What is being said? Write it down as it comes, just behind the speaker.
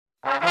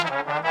Well,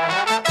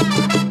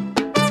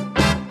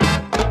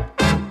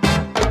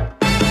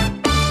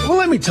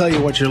 let me tell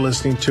you what you're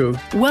listening to.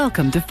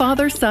 Welcome to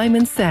Father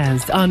Simon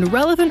Says on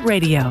Relevant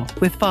Radio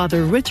with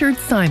Father Richard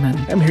Simon.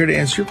 I'm here to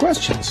answer your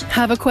questions.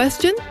 Have a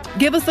question?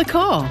 Give us a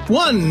call.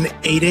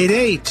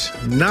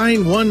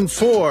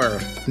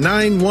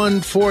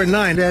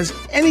 1-888-914-9149. As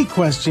any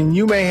question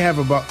you may have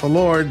about the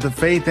Lord, the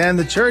faith, and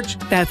the church.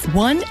 That's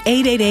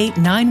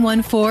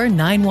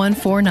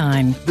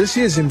 1-888-914-9149. This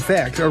is, in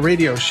fact, a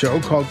radio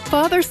show called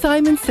Father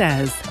Simon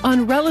Says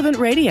on Relevant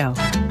Radio.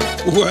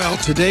 Well,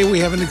 today we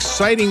have an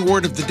exciting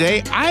word of the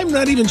day. I'm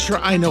not even sure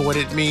I know what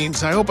it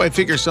means. I hope I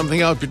figure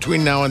something out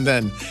between now and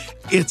then.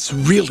 It's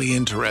really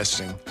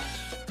interesting.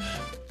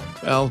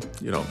 Well,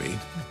 you know me.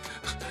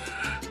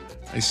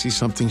 I see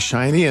something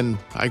shiny and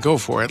I go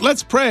for it.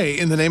 Let's pray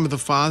in the name of the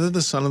Father,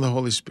 the Son, and the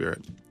Holy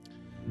Spirit.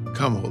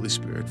 Come, Holy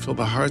Spirit, fill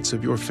the hearts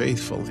of your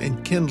faithful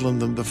and kindle in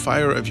them the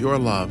fire of your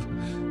love.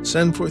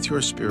 Send forth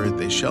your Spirit,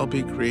 they shall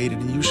be created,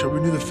 and you shall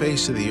renew the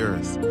face of the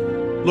earth.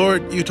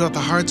 Lord, you taught the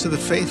hearts of the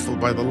faithful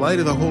by the light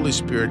of the Holy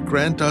Spirit.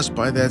 Grant us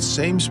by that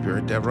same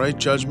Spirit to have right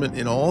judgment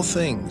in all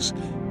things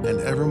and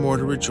evermore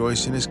to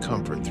rejoice in his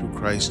comfort through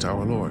Christ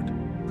our Lord.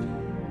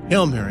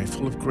 Hail Mary,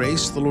 full of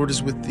grace, the Lord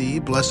is with thee.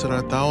 Blessed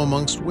art thou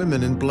amongst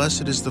women, and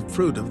blessed is the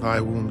fruit of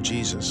thy womb,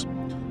 Jesus.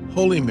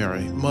 Holy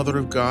Mary, Mother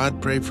of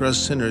God, pray for us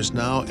sinners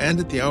now and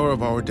at the hour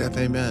of our death.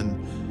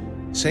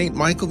 Amen. Saint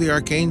Michael the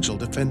Archangel,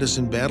 defend us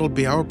in battle,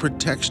 be our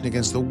protection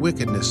against the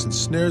wickedness and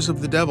snares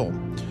of the devil.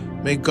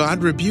 May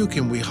God rebuke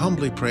him, we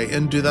humbly pray.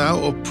 And do thou,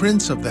 O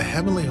Prince of the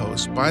heavenly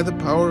host, by the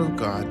power of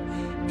God,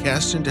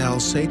 cast into hell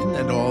Satan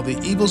and all the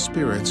evil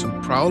spirits who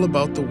prowl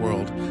about the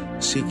world,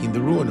 seeking the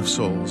ruin of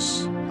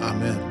souls.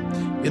 Amen.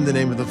 In the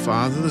name of the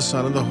Father, the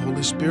Son, and the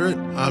Holy Spirit.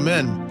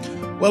 Amen.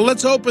 Well,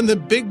 let's open the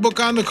big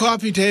book on the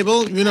coffee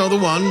table. You know the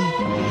one,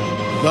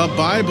 the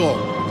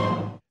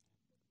Bible.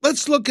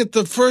 Let's look at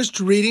the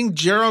first reading,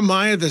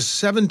 Jeremiah, the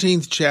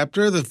 17th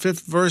chapter, the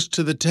 5th verse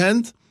to the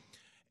 10th.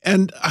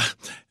 And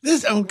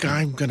I'm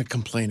going to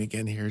complain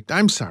again here.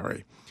 I'm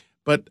sorry.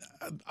 But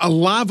a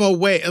lava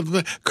way,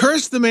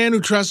 curse the man who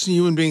trusts in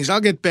human beings. I'll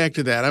get back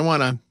to that. I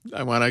want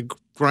to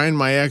grind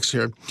my axe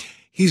here.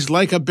 He's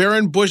like a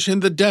barren bush in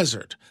the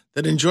desert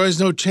that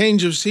enjoys no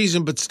change of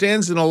season, but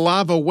stands in a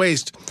lava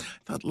waste.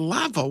 I thought,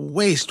 lava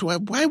waste?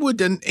 Why would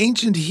an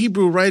ancient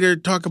Hebrew writer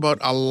talk about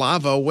a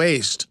lava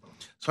waste?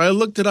 So I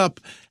looked it up,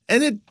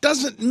 and it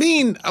doesn't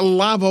mean a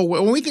lava.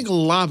 When we think of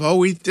lava,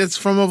 it's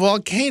from a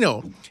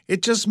volcano.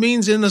 It just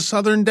means in the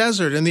southern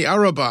desert, in the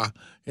Arabah,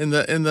 in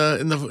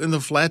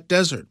the flat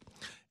desert,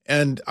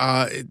 and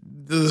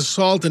the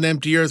salt and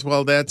empty earth.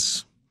 Well,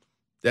 that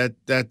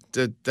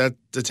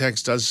the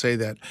text does say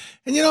that,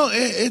 and you know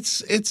it's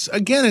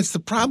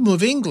the problem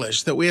of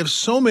English that we have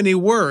so many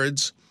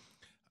words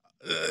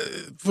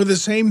for the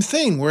same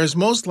thing, whereas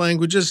most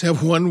languages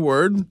have one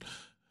word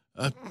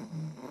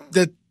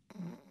that,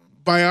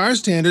 by our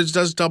standards,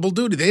 does double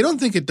duty. They don't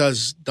think it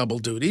does double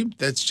duty.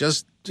 That's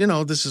just,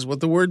 this is what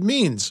the word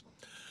means.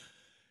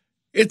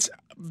 It's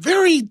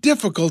very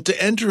difficult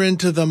to enter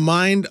into the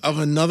mind of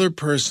another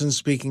person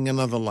speaking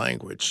another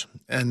language.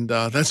 And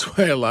that's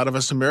why a lot of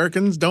us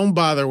Americans don't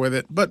bother with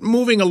it. But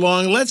moving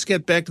along, let's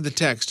get back to the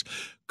text.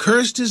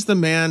 Cursed is the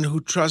man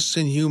who trusts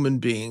in human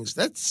beings.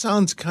 That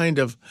sounds kind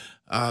of,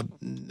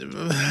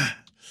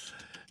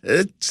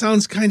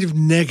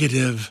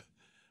 negative.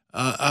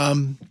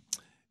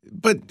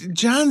 But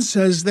John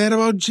says that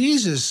about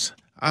Jesus.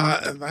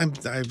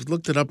 I've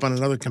looked it up on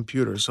another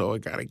computer, so I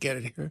got to get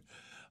it here.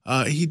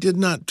 He did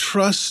not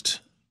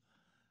trust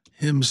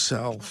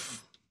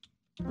himself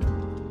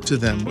to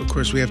them. Of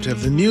course, we have to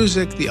have the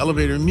music, the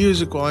elevator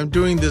music while I'm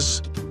doing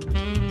this,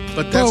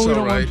 but that's all right. We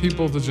don't want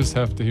people to just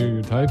have to hear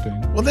you typing.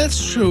 Well,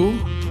 that's true.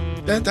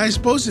 That I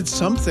suppose it's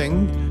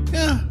something.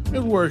 Yeah,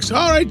 it works.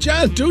 All right,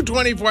 John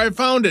 2:24. I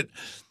found it.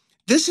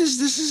 This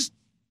is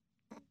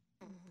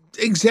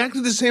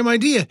exactly the same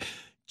idea.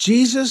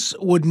 Jesus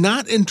would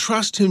not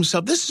entrust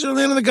himself. This is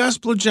early in the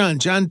Gospel of John,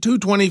 John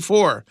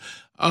 2:24.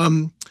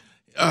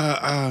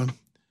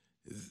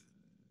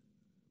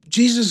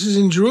 Jesus is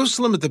in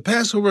Jerusalem at the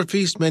Passover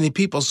feast. Many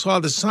people saw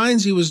the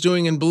signs he was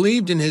doing and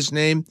believed in his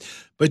name,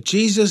 but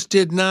Jesus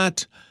did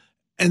not,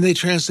 and they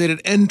translated,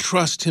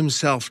 entrust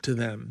himself to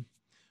them,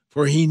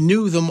 for he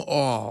knew them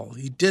all.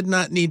 He did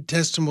not need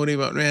testimony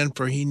about man,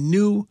 for he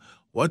knew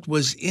what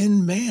was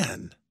in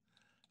man.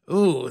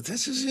 Oh,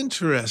 this is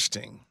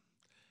interesting.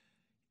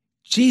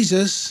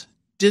 Jesus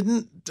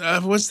didn't,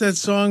 what's that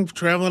song,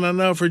 Traveling On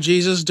Now for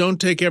Jesus?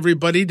 Don't take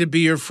everybody to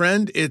be your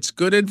friend. It's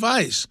good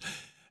advice.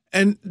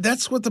 And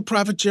that's what the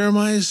prophet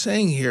Jeremiah is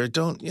saying here.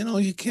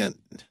 You can't,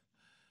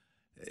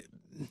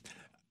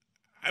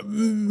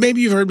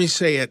 maybe you've heard me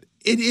say it.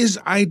 It is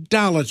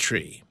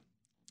idolatry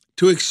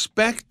to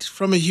expect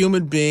from a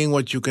human being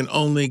what you can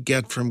only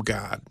get from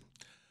God.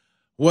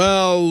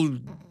 Well,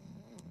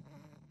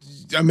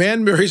 a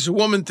man marries a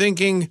woman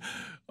thinking,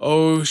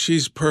 oh,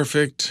 she's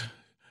perfect.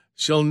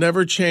 She'll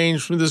never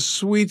change from the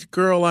sweet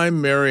girl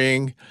I'm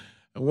marrying.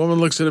 A woman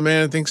looks at a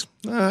man and thinks,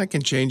 I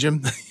can change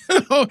him.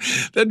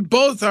 That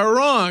both are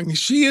wrong.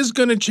 She is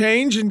going to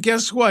change, and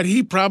guess what?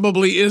 He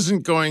probably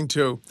isn't going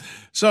to.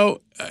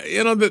 So,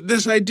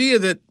 this idea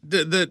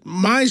that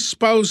my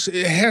spouse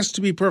has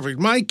to be perfect,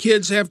 my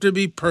kids have to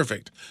be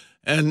perfect,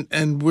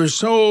 and we're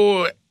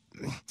so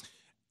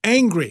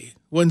angry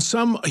when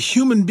some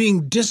human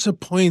being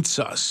disappoints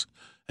us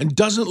and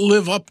doesn't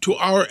live up to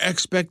our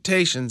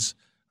expectations.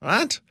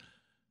 What?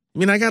 You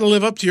mean I got to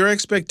live up to your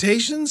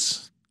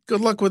expectations?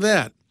 Good luck with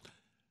that.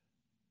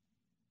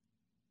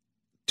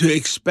 To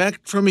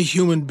expect from a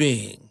human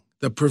being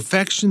the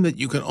perfection that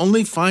you can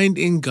only find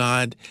in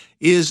God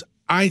is,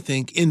 I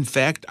think, in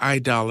fact,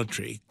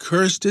 idolatry.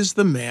 Cursed is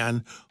the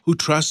man who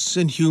trusts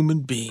in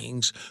human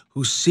beings,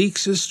 who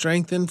seeks his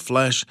strength in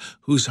flesh,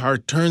 whose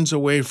heart turns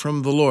away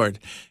from the Lord.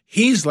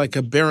 He's like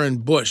a barren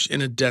bush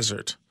in a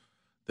desert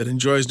that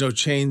enjoys no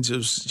change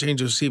of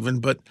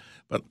season, but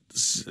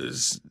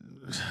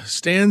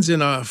stands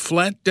in a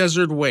flat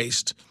desert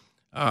waste.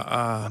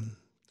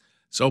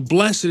 So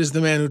blessed is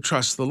the man who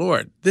trusts the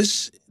Lord.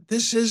 This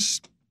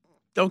is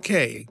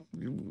okay.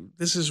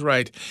 This is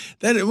right.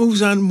 Then it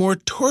moves on. More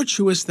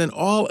tortuous than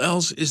all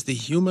else is the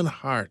human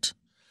heart.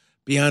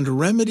 Beyond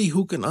remedy,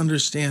 who can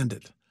understand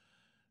it?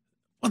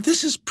 Well,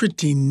 this is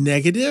pretty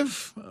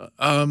negative.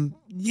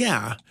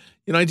 Yeah.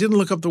 I didn't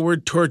look up the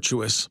word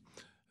tortuous,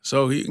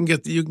 so you can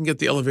get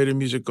the elevator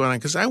music going on,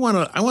 because I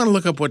want to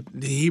look up what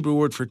the Hebrew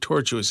word for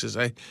tortuous is.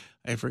 I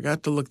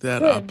forgot to look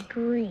that up. Good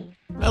grief.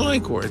 I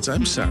like words.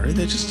 I'm sorry.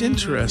 They're just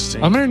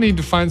interesting. I'm going to need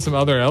to find some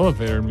other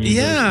elevator music.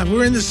 Yeah,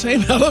 we're in the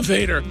same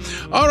elevator.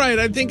 All right,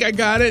 I think I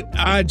got it.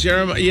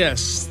 Jeremiah,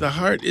 yes, the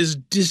heart is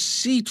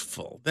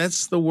deceitful.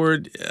 That's the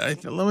word.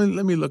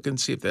 Let me look and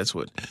see if that's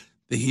what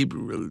the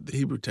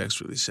Hebrew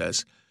text really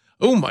says.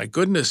 Oh, my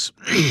goodness.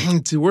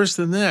 It's worse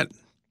than that.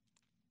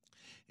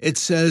 It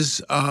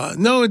says,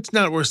 no, it's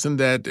not worse than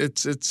that.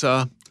 It's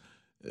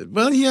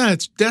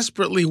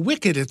desperately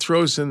wicked. It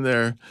throws in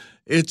there.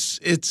 It's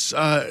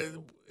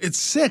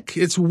sick.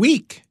 It's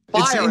weak.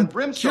 Fire and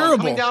brimstone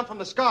coming down from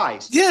the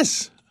skies.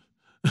 Yes.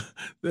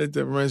 That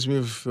reminds me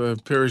of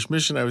parish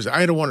mission. I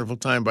had a wonderful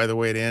time, by the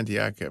way, at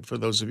Antioch, for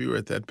those of you who were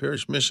at that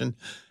parish mission.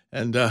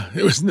 And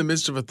it was in the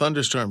midst of a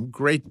thunderstorm.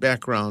 Great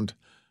background.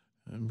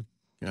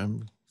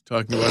 I'm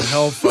talking about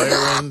hellfire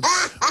and...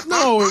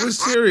 No, it was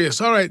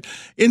serious. All right.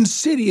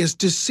 Insidious,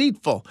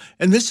 deceitful.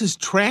 And this is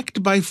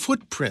tracked by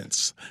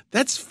footprints.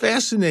 That's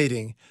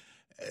fascinating.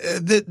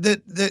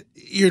 That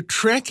you're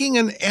tracking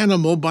an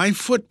animal by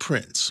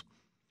footprints.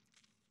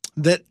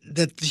 That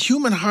the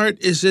human heart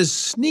is as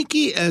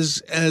sneaky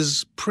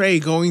as prey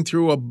going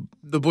through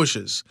the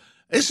bushes.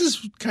 This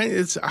is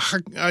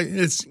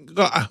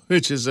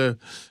which is a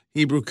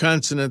Hebrew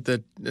consonant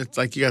that it's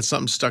like you got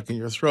something stuck in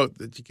your throat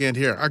that you can't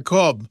hear.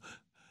 Akob.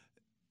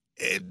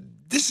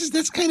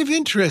 That's kind of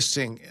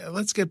interesting.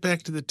 Let's get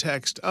back to the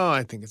text. Oh,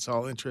 I think it's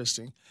all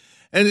interesting.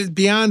 And it's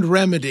beyond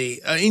remedy,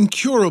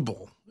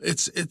 incurable.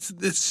 It's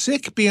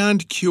sick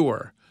beyond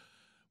cure.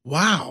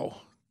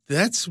 Wow.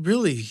 That's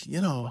really,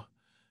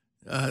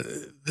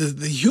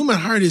 the human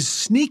heart is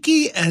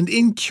sneaky and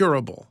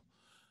incurable.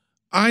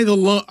 I, the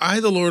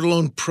Lord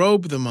alone,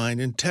 probe the mind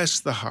and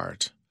test the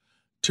heart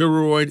to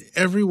reward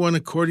everyone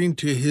according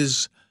to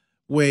his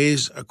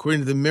ways, according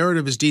to the merit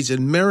of his deeds.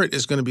 And merit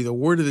is going to be the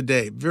word of the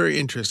day. Very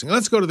interesting.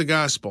 Let's go to the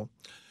gospel.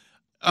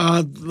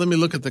 Let me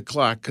look at the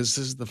clock, because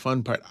this is the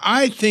fun part.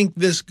 I think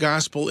this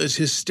gospel is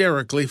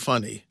hysterically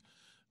funny.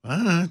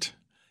 What?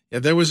 Yeah,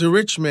 there was a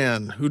rich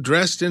man who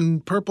dressed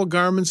in purple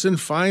garments and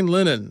fine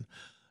linen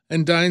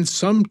and dined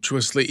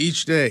sumptuously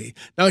each day.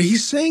 Now,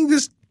 he's saying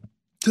this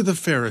to the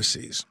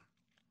Pharisees.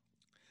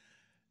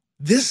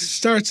 This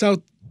starts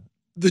out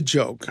the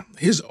joke.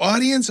 His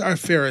audience are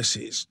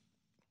Pharisees.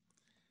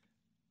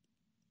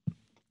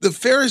 The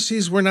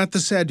Pharisees were not the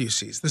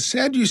Sadducees. The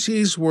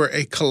Sadducees were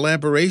a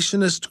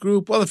collaborationist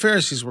group. Well, the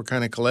Pharisees were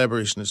kind of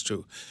collaborationist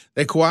too.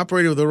 They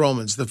cooperated with the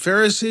Romans. The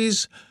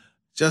Pharisees,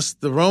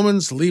 just the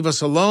Romans, leave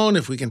us alone.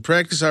 If we can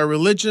practice our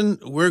religion,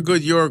 we're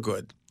good, you're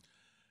good.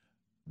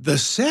 The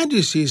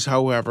Sadducees,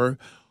 however,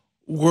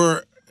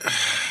 were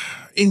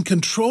in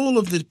control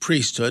of the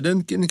priesthood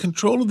and in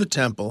control of the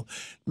temple,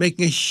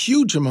 making a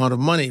huge amount of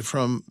money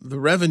from the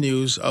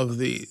revenues of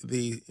the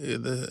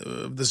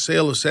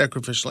sale of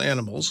sacrificial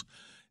animals.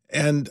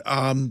 And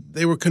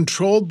they were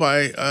controlled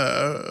by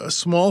a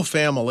small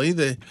family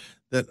that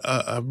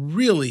a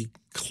really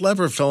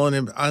clever fellow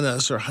named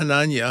Annas or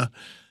Hananiah,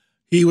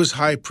 he was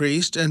high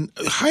priest. And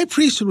high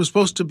priesthood was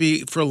supposed to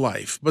be for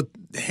life. But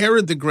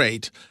Herod the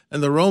Great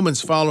and the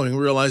Romans following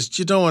realized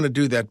you don't want to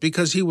do that,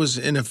 because he was,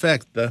 in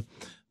effect, the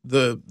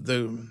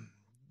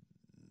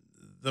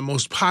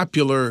most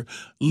popular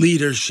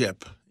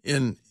leadership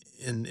in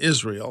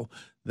Israel,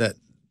 that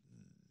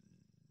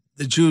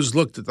the Jews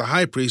looked at the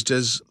high priest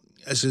as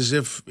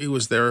if he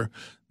was their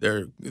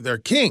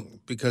king,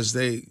 because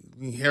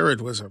Herod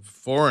was a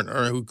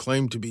foreigner who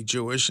claimed to be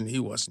Jewish, and he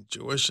wasn't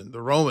Jewish, and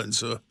the Romans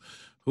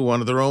who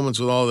wanted the Romans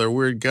with all their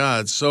weird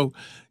gods. So,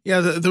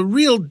 yeah, the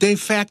real de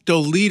facto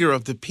leader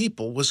of the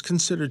people was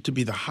considered to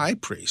be the high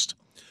priest.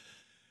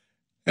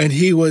 And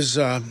he was,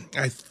 I'm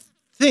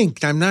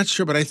not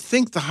sure, but I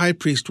think the high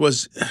priest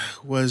was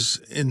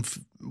the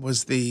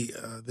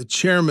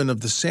chairman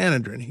of the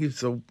Sanhedrin. He's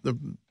the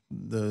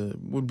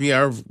would be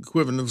our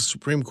equivalent of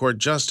Supreme Court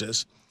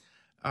justice.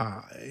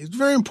 He's a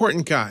very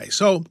important guy.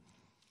 So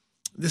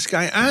this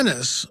guy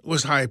Annas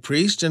was high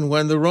priest, and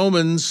when the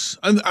Romans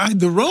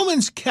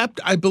kept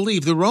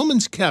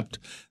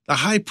the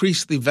high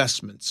priestly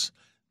vestments.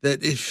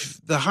 That if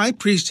the high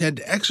priest had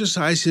to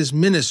exercise his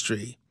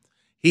ministry,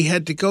 he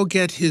had to go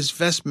get his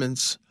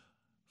vestments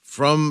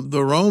from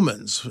the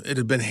Romans. It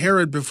had been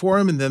Herod before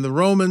him, and then the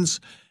Romans,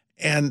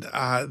 and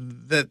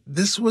that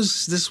this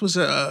was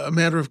a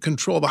matter of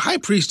control. The high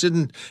priest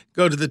didn't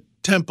go to the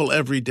temple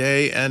every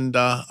day and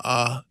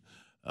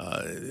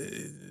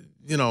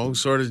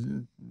sort of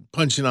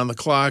punching on the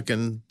clock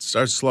and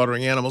start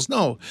slaughtering animals.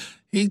 No,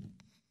 he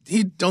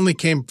only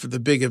came for the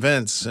big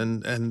events,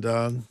 and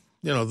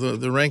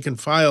the rank and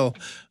file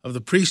of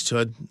the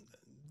priesthood,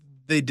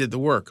 they did the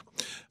work.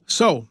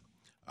 So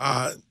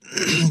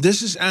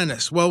this is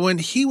Annas. Well, when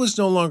he was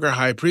no longer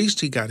high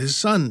priest, he got his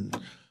son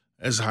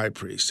as high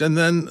priest, and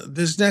then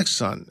his next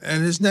son,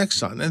 and his next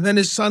son, and then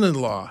his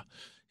son-in-law.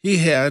 He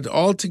had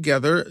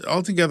altogether,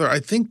 I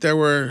think there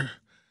were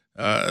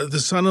the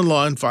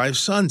son-in-law and 5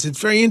 sons. It's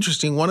very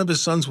interesting. One of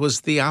his sons was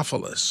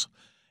Theophilus,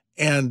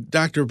 and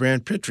Dr.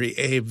 Brant Pitre,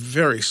 a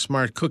very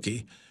smart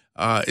cookie,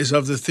 is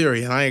of the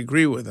theory, and I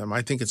agree with him.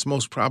 I think it's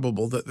most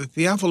probable that the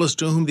Theophilus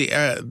to whom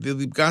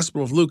the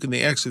Gospel of Luke and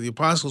the Acts of the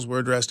Apostles were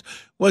addressed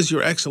was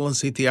Your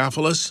Excellency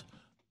Theophilus,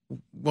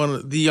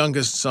 the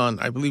youngest son,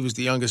 I believe was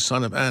the youngest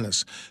son of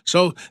Annas.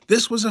 So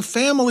this was a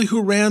family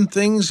who ran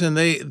things, and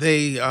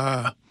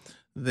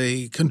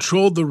they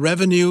controlled the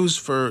revenues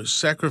for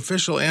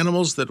sacrificial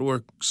animals that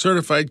were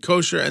certified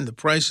kosher, and the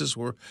prices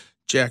were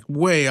jacked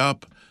way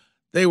up.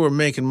 They were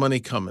making money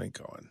coming and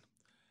going.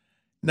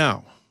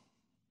 Now,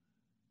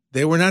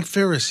 they were not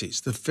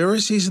Pharisees. The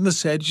Pharisees and the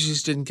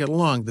Sadducees didn't get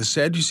along. The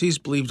Sadducees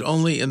believed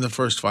only in the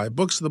first 5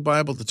 books of the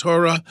Bible, the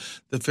Torah.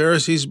 The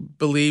Pharisees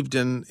believed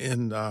in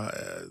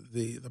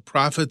the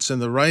prophets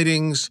and the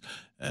writings,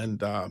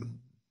 and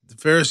the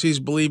Pharisees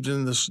believed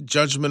in the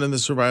judgment and the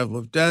survival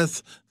of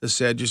death. The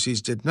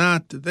Sadducees did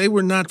not. They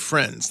were not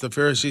friends, the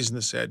Pharisees and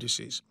the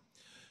Sadducees.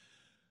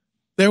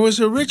 There was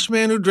a rich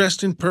man who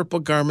dressed in purple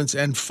garments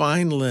and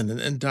fine linen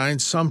and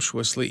dined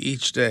sumptuously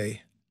each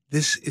day.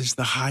 This is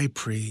the high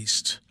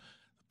priest.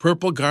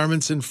 Purple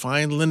garments and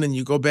fine linen.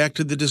 You go back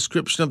to the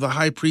description of the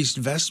high priest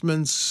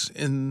vestments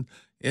in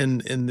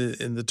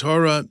the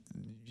Torah,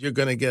 you're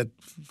going to get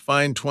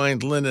fine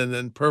twined linen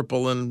and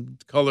purple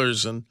and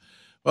colors. And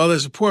well,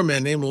 there's a poor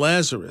man named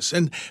Lazarus,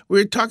 and we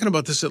were talking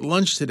about this at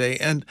lunch today.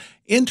 And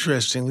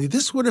interestingly,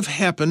 this would have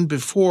happened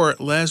before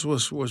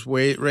Lazarus was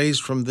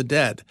raised from the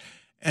dead.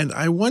 And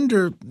I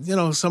wonder,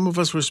 some of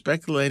us were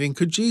speculating,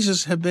 could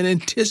Jesus have been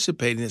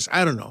anticipating this?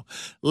 I don't know.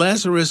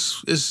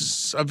 Lazarus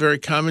is a very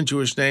common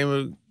Jewish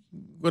name. It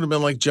would have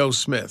been like Joe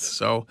Smith.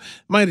 So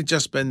it might have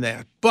just been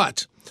that.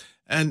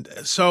 And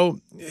so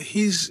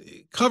he's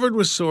covered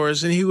with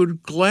sores, and he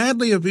would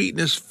gladly have eaten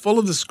as full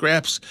of the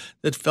scraps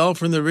that fell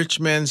from the rich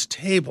man's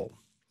table.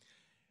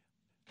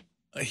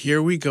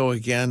 Here we go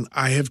again.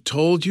 I have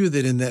told you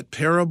that in that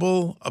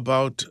parable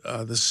about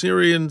the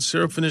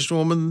Syrophoenician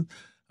woman,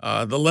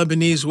 the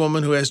Lebanese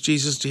woman who asked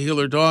Jesus to heal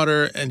her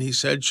daughter, and he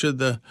said, should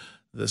the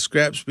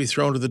scraps be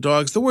thrown to the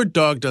dogs? The word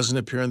dog doesn't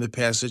appear in the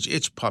passage.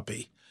 It's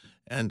puppy.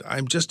 And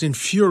I'm just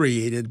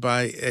infuriated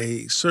by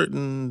a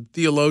certain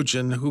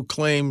theologian who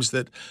claims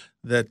that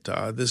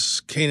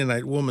this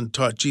Canaanite woman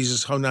taught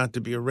Jesus how not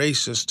to be a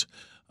racist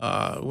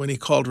when he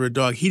called her a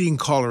dog. He didn't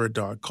call her a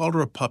dog, called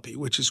her a puppy,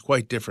 which is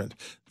quite different.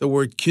 The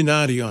word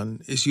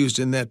kunadion is used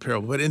in that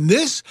parable. But in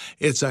this,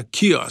 it's a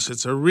kios.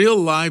 It's a real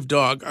live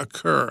dog, a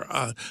cur,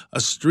 a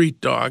street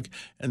dog.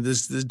 And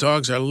the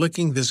dogs are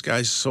licking this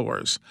guy's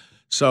sores.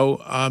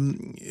 So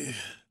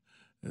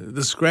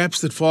the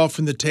scraps that fall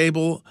from the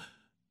table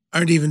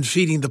aren't even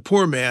feeding the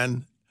poor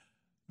man.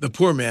 The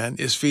poor man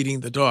is feeding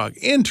the dog.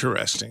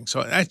 Interesting.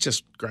 So that's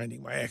just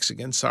grinding my axe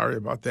again. Sorry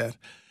about that.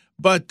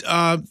 But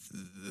the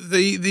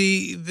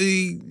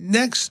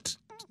next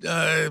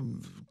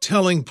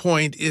telling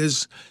point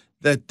is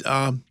that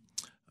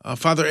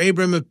Father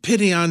Abram, have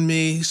pity on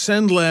me,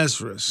 send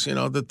Lazarus.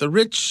 That the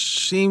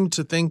rich seem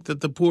to think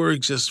that the poor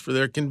exist for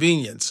their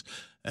convenience.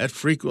 That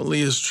frequently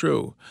is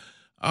true.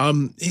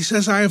 He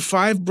says, I have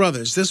 5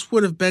 brothers. This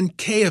would have been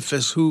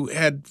Caiaphas, who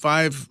had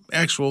 5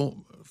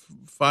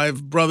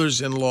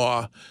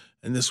 brothers-in-law,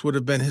 and this would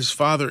have been his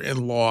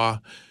father-in-law.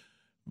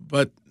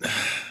 But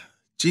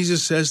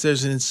Jesus says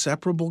there's an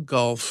inseparable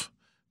gulf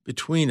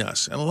between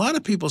us. And a lot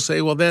of people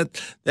say, well,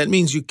 that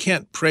means you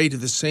can't pray to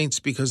the saints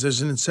because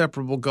there's an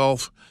inseparable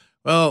gulf.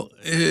 Well,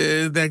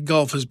 that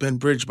gulf has been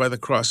bridged by the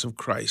cross of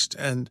Christ,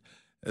 and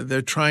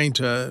they're trying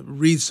to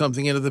read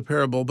something into the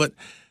parable. But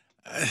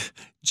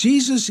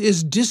Jesus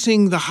is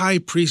dissing the high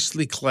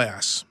priestly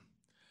class,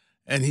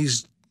 and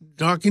he's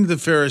talking to the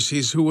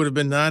Pharisees, who would have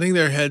been nodding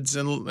their heads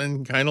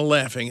and kind of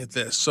laughing at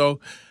this. So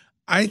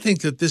I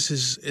think that this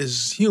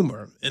is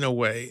humor in a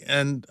way,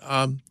 and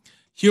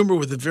humor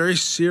with a very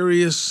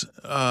serious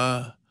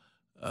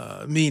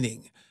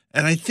meaning.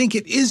 And I think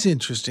it is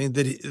interesting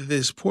that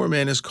this poor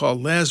man is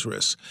called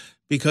Lazarus,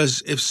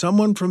 because if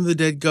someone from the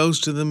dead goes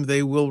to them,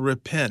 they will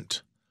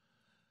repent.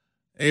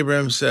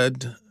 Abraham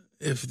said,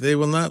 if they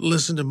will not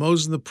listen to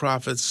Moses and the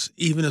prophets,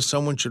 even if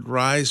someone should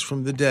rise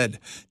from the dead.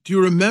 Do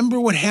you remember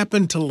what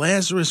happened to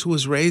Lazarus who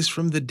was raised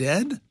from the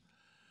dead?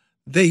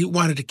 They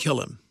wanted to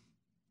kill him.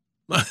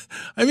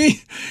 I mean,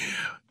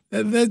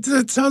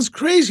 that sounds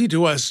crazy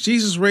to us.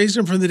 Jesus raised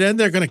him from the dead.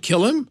 They're going to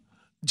kill him?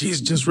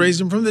 Jesus just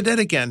raised him from the dead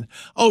again.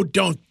 Oh,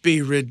 don't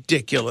be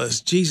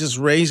ridiculous. Jesus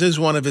raises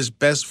one of his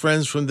best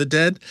friends from the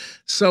dead.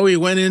 So he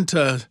went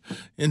into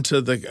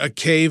a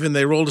cave, and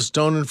they rolled a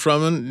stone in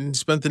front of him, and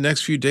spent the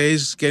next few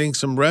days getting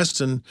some rest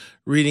and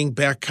reading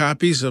back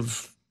copies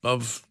of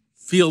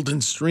Field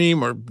and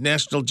Stream or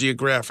National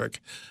Geographic.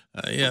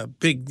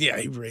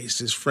 He raised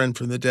his friend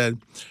from the dead.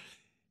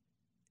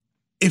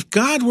 If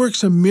God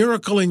works a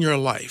miracle in your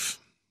life,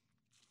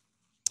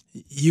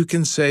 you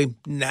can say,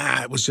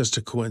 nah, it was just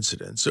a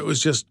coincidence. It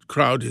was just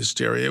crowd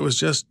hysteria. It was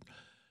just,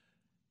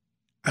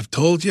 I've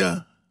told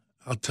you,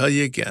 I'll tell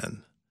you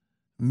again,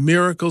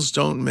 miracles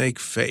don't make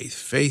faith.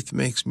 Faith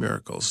makes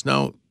miracles.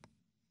 Now,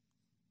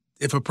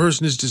 if a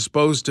person is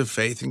disposed to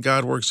faith and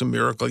God works a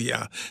miracle,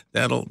 yeah,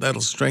 that'll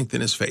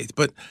strengthen his faith.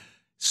 But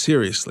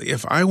seriously,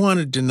 if I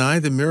want to deny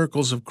the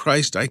miracles of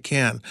Christ, I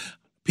can.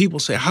 People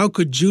say, how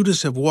could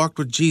Judas have walked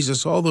with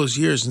Jesus all those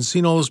years and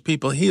seen all those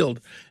people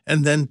healed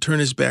and then turn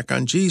his back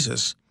on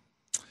Jesus?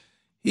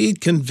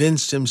 He'd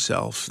convinced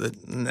himself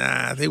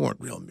that, they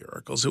weren't real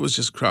miracles. It was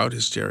just crowd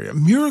hysteria.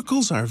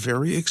 Miracles are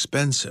very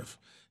expensive.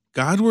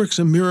 God works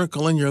a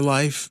miracle in your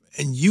life,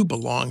 and you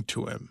belong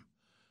to him.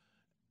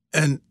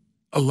 And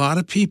a lot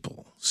of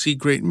people see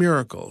great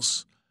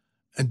miracles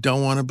and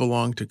don't want to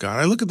belong to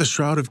God. I look at the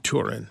Shroud of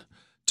Turin.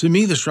 To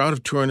me, the Shroud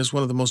of Turin is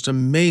one of the most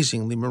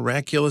amazingly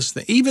miraculous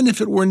things. Even if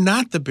it were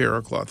not the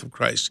burial cloth of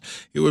Christ,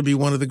 it would be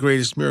one of the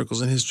greatest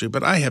miracles in history.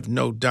 But I have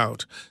no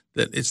doubt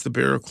that it's the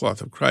burial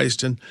cloth of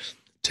Christ. And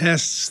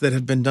tests that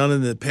have been done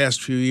in the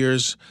past few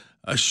years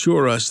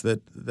assure us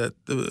that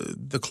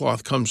the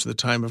cloth comes to the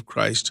time of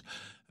Christ.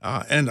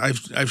 And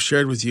I've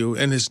shared with you,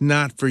 and it's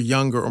not for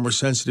younger or more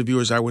sensitive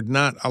viewers. I would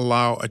not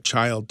allow a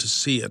child to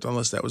see it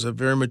unless that was a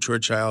very mature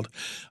child.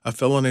 A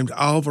fellow named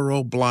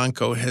Alvaro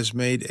Blanco has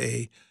made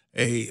a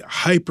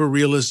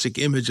hyper-realistic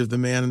image of the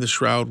man in the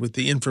shroud with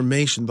the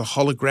information, the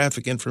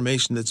holographic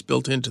information that's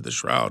built into the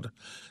shroud.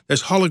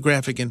 There's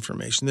holographic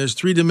information. There's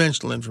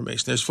three-dimensional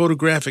information. There's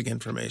photographic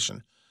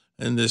information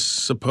in this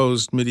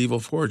supposed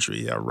medieval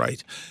forgery. Yeah,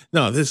 right.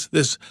 No,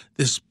 this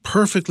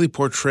perfectly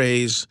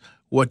portrays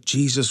what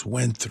Jesus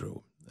went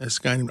through. This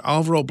guy named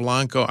Alvaro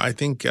Blanco, I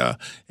think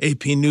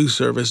AP News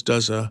Service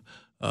does a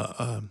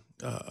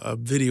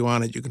video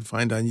on it you can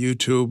find on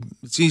YouTube.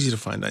 It's easy to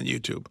find on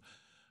YouTube.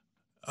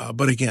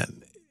 But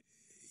again,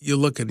 you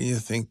look at it and you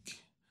think,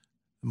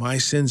 my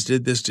sins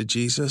did this to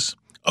Jesus?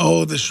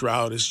 Oh, the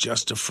shroud is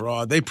just a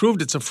fraud. They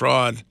proved it's a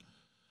fraud.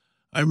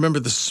 I remember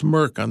the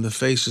smirk on the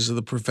faces of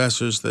the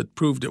professors that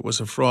proved it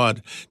was a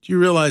fraud. Do you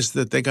realize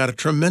that they got a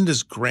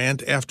tremendous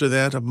grant after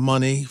that of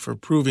money for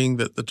proving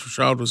that the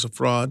shroud was a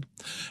fraud,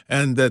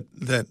 and that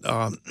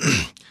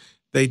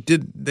they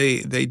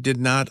did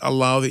not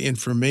allow the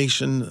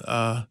information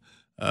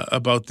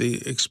about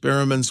the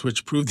experiments,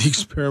 which proved the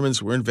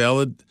experiments were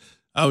invalid,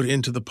 out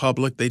into the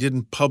public. They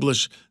didn't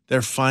publish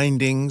their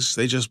findings.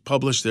 They just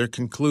published their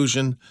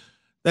conclusion.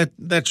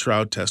 That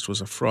shroud test was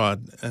a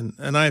fraud,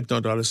 and I have no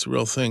doubt it's the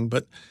real thing.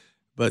 But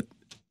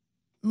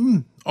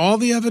all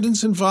the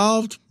evidence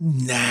involved,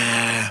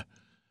 nah.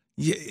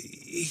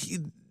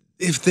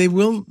 If they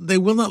will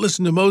not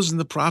listen to Moses and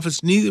the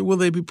prophets, neither will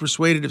they be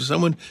persuaded if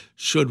someone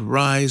should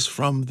rise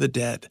from the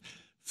dead.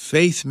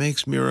 Faith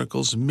makes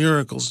miracles.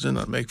 Miracles do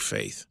not make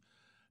faith.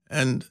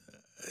 And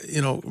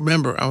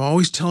remember, I'm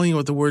always telling you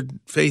what the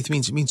word faith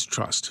means. It means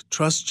trust.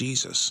 Trust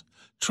Jesus.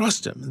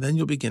 Trust him, and then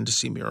you'll begin to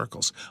see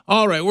miracles.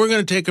 All right, we're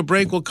going to take a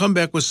break. We'll come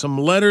back with some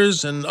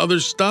letters and other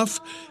stuff,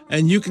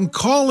 and you can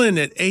call in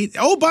at 8.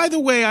 Oh, by the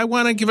way, I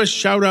want to give a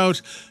shout-out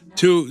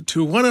to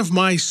one of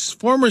my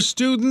former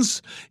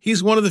students.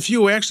 He's one of the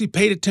few who actually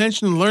paid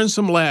attention and learned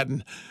some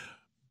Latin.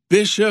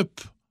 Bishop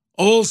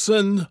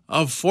Olson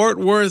of Fort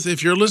Worth.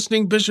 If you're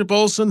listening, Bishop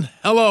Olson,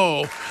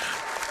 hello.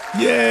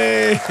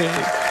 Yay.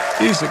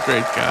 He's a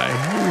great guy.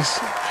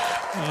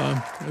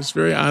 I was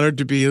very honored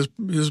to be his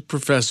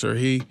professor.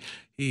 He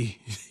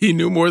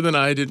knew more than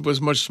I did, was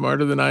much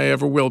smarter than I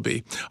ever will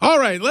be. All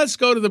right, let's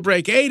go to the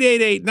break.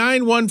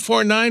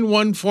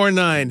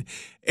 888-914-9149.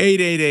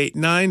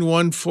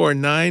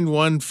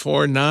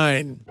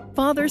 888-914-9149.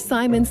 Father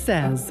Simon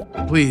Says.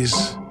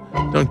 Please,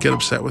 don't get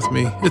upset with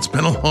me. It's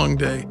been a long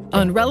day.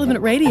 On Relevant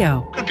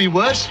Radio. Could be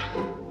worse.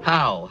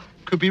 How?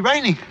 Could be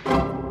raining.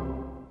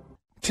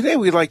 Today,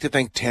 we'd like to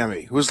thank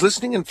Tammy, who is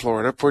listening in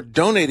Florida, for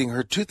donating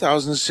her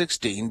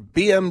 2016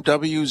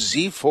 BMW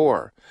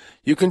Z4.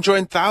 You can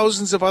join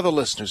thousands of other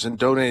listeners in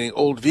donating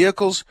old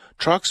vehicles,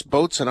 trucks,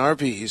 boats, and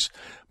RVs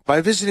by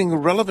visiting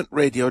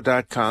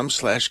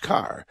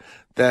relevantradio.com/car.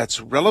 That's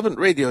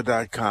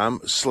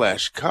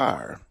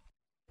relevantradio.com/car.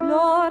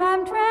 Lord,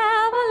 I'm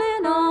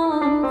traveling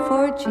on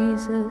for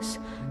Jesus,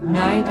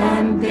 night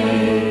and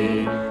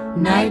day,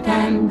 night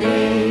and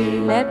day.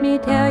 Let me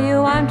tell you,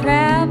 I'm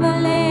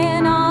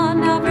traveling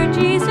on for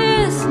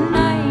Jesus,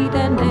 night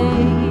and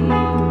day.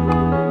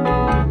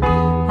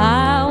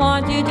 I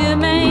want you to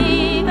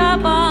make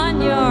up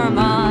on your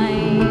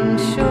mind.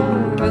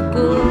 Sure, a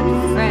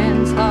good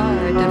friend's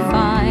hard to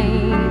find.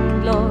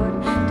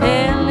 Lord,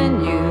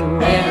 telling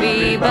you,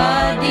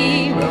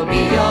 everybody will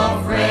be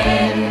your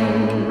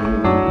friend.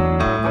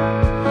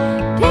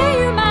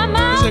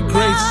 It's a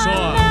great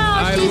song.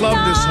 I love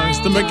this song. It's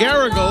the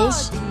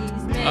McGarrigles.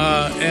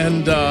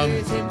 And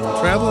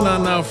Traveling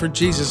On Now for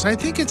Jesus. I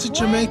think it's a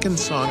Jamaican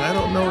song. I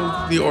don't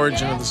know the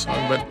origin of the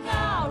song, but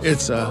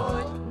it's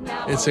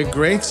a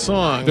great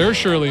song. They're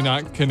surely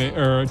not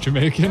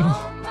Jamaican.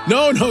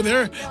 No,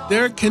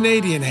 they're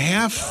Canadian,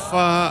 half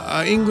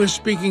English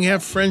speaking,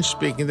 half French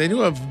speaking. They do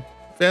have a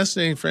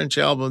fascinating French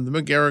album, the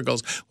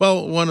McGarrigles.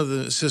 Well, one of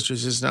the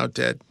sisters is now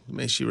dead.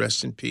 May she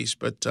rest in peace.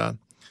 But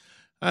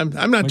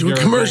I'm not doing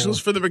commercials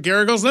for the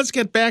McGarrigles. Let's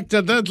get back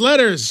to the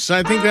letters.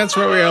 I think that's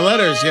where we are.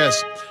 Letters,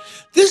 yes.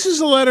 This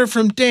is a letter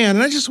from Dan,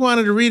 and I just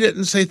wanted to read it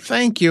and say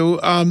thank you.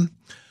 This morning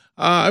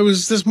I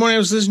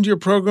was listening to your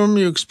program.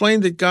 You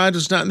explained that God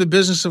was not in the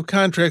business of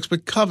contracts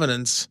but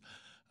covenants.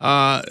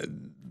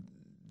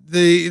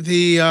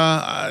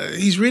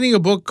 He's reading a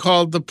book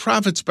called The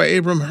Prophets by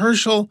Abram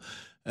Herschel,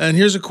 and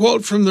here's a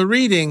quote from the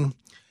reading.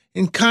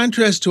 In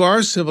contrast to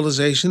our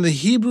civilization, the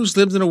Hebrews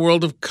lived in a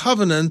world of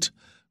covenant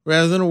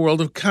rather than a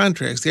world of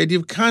contracts. The idea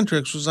of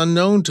contracts was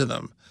unknown to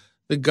them.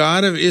 The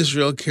God of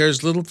Israel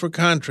cares little for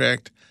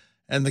contract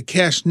and the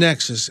cash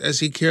nexus,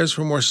 as he cares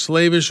for more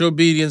slavish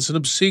obedience and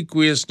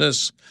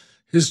obsequiousness.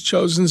 His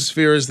chosen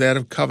sphere is that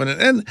of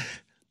covenant. And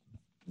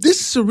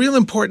this is a real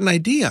important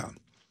idea.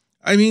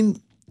 I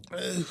mean,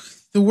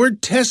 the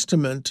word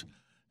testament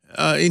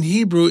in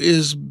Hebrew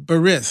is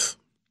berith,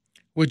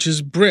 which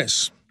is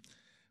bris.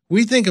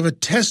 We think of a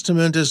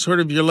testament as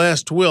sort of your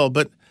last will,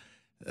 but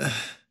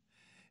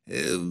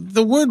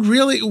the word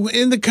really,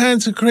 in the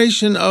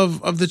consecration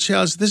of the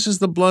chalice, this is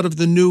the blood of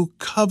the new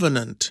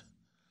covenant.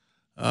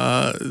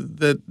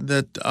 The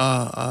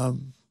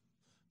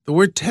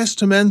word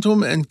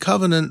testamentum and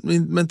covenant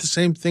meant the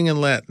same thing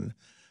in Latin.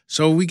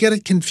 So we get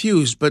it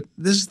confused, but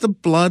this is the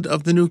blood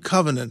of the new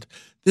covenant.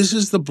 This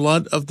is the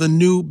blood of the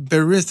new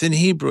berith in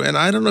Hebrew. And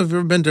I don't know if you've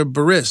ever been to a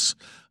bris.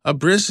 A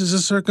bris is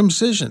a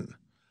circumcision.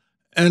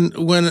 And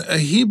when a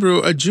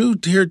Jew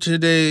hear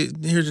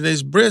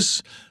today's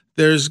bris,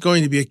 there's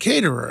going to be a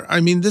caterer.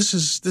 I mean, this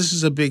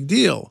is a big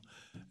deal.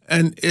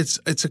 And it's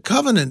a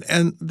covenant.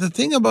 And the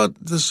thing about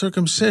the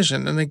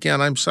circumcision, and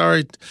again, I'm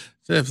sorry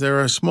if there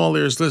are small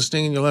ears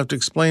listening and you'll have to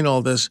explain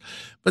all this,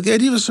 but the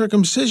idea of a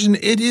circumcision,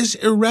 it is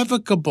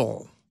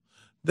irrevocable.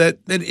 That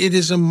it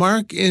is a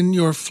mark in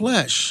your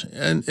flesh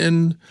and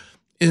in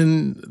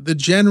the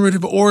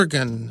generative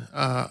organ.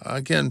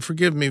 Again,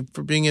 forgive me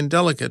for being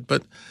indelicate,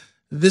 but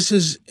this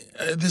is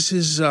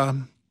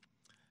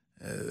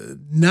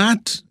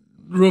not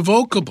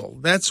revocable.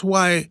 That's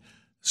why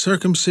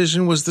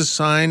circumcision was the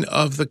sign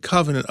of the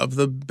covenant, of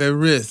the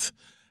berith.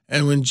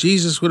 And when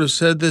Jesus would have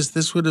said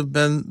this would have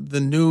been the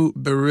new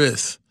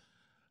berith,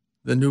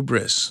 the new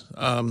bris.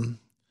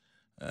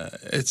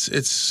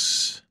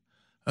 It's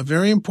a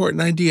very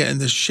important idea. And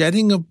the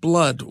shedding of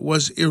blood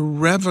was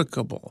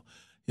irrevocable.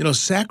 You know,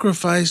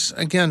 sacrifice,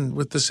 again,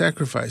 with the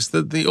sacrifice.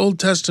 The Old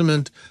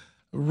Testament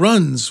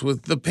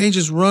the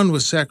pages run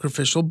with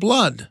sacrificial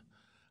blood.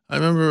 I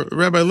remember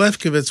Rabbi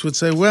Lefkowitz would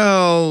say,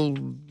 well,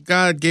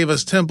 God gave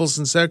us temples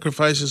and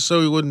sacrifices so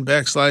we wouldn't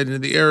backslide into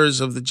the errors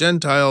of the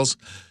Gentiles.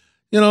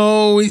 You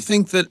know, we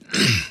think that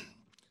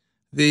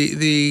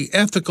the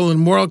ethical and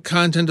moral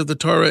content of the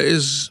Torah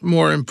is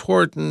more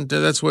important.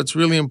 That's what's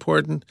really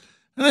important.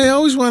 And I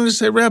always wanted to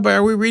say, Rabbi,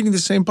 are we reading the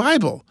same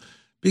Bible?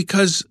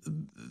 Because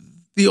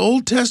the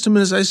Old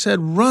Testament, as I said,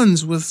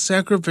 runs with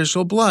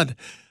sacrificial blood.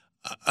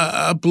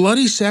 A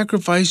bloody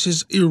sacrifice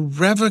is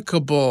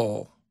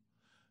irrevocable.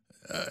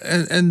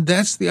 And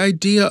that's the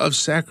idea of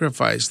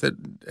sacrifice, that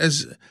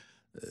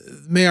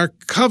may our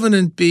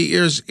covenant be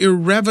as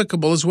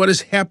irrevocable as what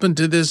has happened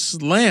to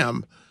this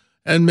lamb.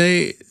 And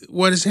may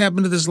what has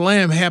happened to this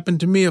lamb happen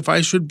to me if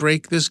I should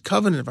break this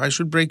covenant, if I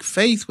should break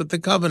faith with the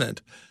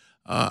covenant.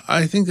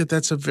 I think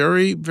that's a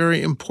very,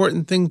 very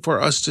important thing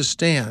for us to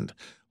understand.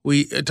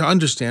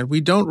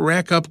 We don't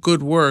rack up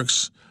good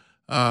works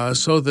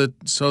so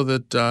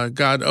that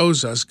God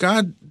owes us.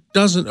 God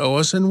doesn't owe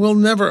us and will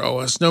never owe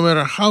us, no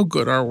matter how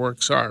good our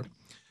works are.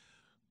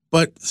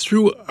 But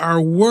through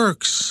our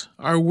works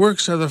are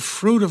the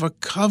fruit of a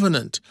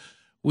covenant.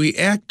 We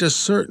act a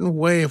certain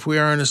way if we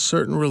are in a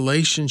certain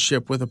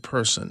relationship with a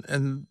person,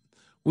 and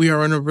we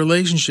are in a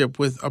relationship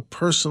with a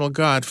personal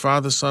God,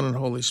 Father, Son, and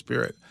Holy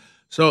Spirit.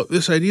 So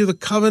this idea of the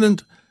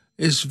covenant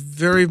is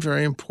very,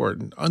 very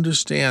important.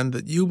 Understand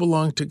that you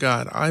belong to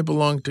God, I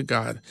belong to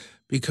God,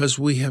 because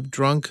we have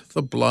drunk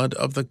the blood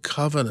of the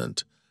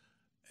covenant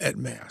at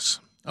Mass.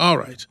 All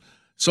right.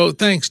 So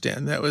thanks,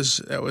 Dan. That's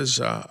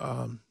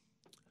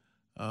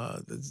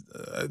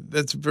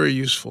a very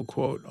useful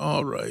quote.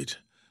 All right.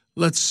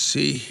 Let's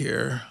see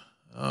here.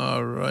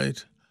 All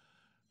right.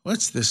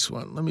 What's this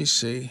one? Let me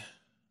see.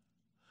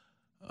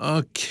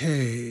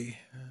 Okay.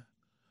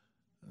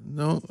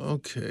 No,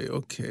 okay.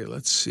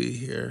 Let's see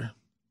here.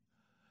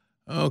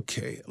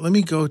 Okay.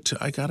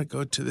 I got to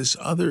go to this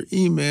other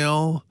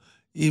email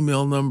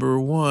number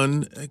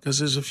 1, because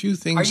there's a few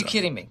things. Are you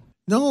kidding me?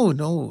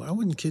 No, I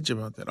wouldn't kid you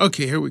about that.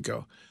 Okay, here we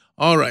go.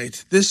 All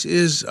right. This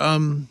is,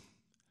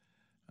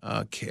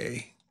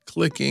 okay,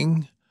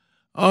 clicking.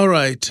 All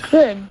right.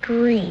 Good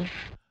grief.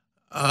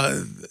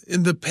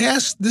 In the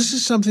past, this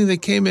is something they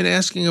came in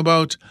asking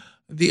about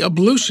the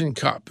ablution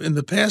cup. In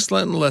the past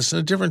Lenten lesson,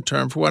 a different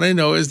term for what I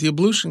know is the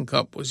ablution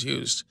cup was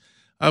used,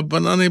 but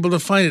unable to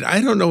find it. I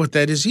don't know what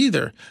that is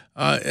either.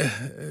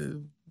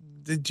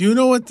 Do you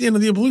know what the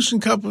ablution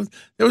cup was?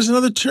 There was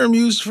another term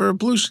used for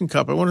ablution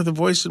cup. I wonder if the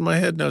voice in my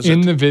head knows it.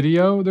 In the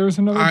video, there was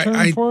another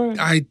term for it?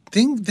 I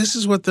think this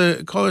is what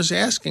the caller's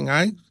asking.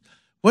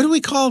 What do we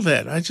call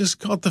that? I just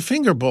call it the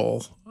finger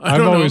bowl.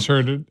 I've always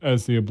heard it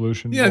as the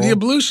ablution bowl. The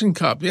ablution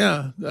cup.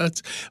 Yeah,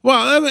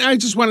 I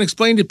just want to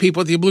explain to people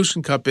what the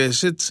ablution cup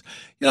is. It's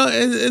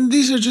and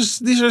these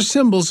are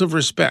symbols of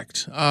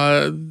respect.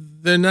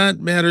 They're not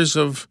matters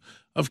of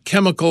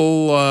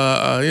chemical.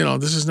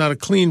 This is not a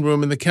clean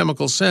room in the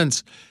chemical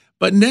sense.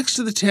 But next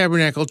to the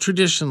tabernacle,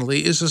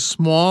 traditionally, is a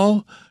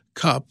small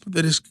cup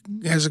that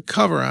has a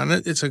cover on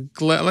it. It's like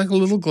a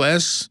little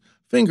glass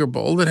finger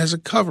bowl that has a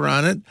cover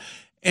on it.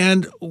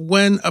 And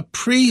when a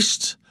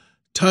priest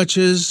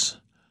touches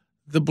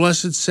the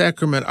Blessed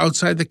Sacrament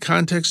outside the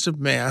context of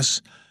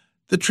Mass,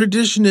 the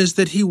tradition is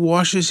that he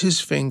washes his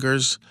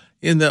fingers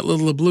in that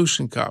little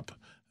ablution cup,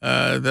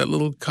 that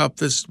little cup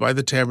that's by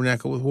the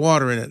tabernacle with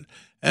water in it.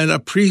 And a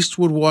priest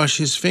would wash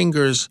his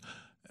fingers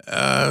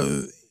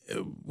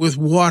with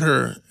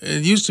water.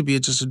 It used to be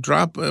just a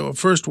drop,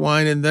 first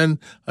wine and then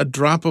a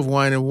drop of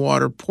wine and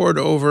water poured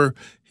over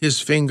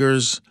his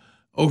fingers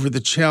over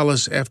the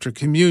chalice after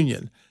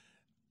communion.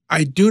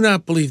 I do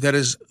not believe that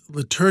is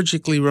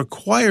liturgically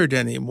required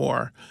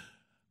anymore,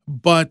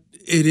 but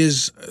it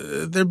is.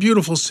 They're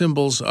beautiful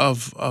symbols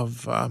of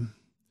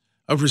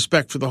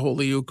respect for the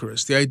Holy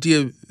Eucharist. The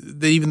idea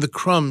that even the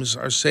crumbs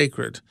are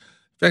sacred.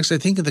 In fact, I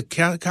think in the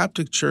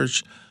Coptic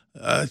Church,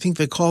 I think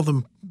they call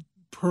them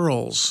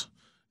pearls.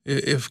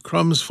 If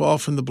crumbs fall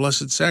from the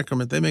Blessed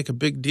Sacrament, they make a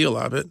big deal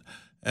of it,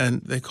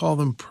 and they call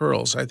them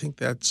pearls. I think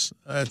that's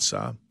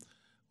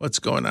what's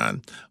going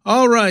on.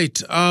 All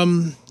right.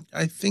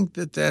 I think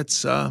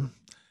that's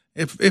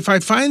if I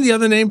find the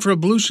other name for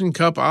ablution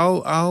cup,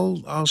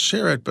 I'll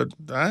share it. But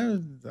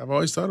I've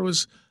always thought it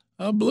was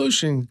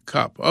ablution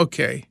cup.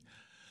 Okay.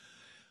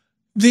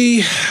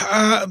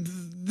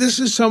 This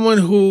is someone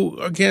who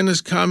again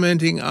is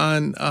commenting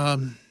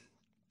on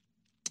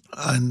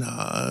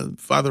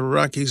Father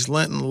Rocky's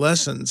Lenten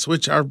lessons,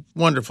 which are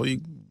wonderful.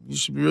 You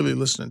should be really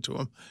listening to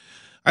them.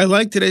 I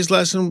like today's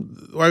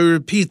lesson why we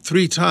repeat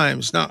 3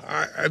 times. Now,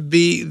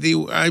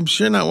 I'm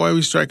sure not why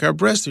we strike our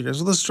breast 3 times.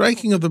 Well, the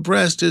striking of the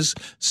breast is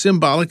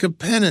symbolic of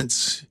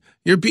penance.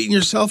 You're beating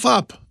yourself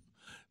up.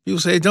 People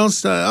say,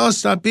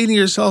 stop beating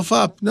yourself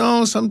up.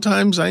 No,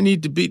 sometimes I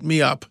need to beat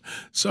me up.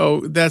 So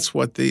that's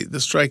what the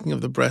striking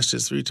of the breast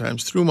is 3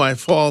 times. Through my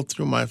fault,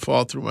 through my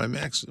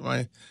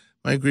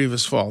my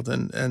grievous fault.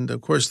 And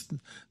of course,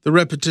 the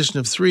repetition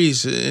of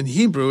 3s in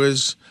Hebrew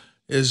is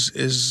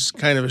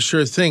kind of a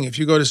sure thing. If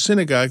you go to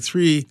synagogue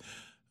 3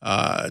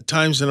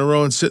 times in a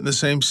row and sit in the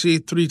same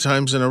seat 3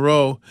 times in a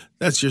row,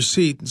 that's your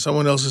seat, and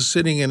someone else is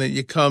sitting in it.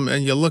 You come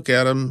and you look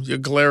at them, you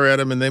glare at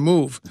them, and they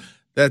move.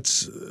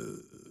 That's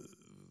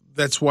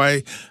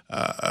why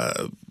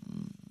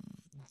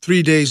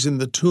 3 days in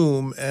the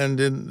tomb, and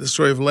in the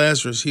story of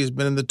Lazarus, he has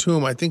been in the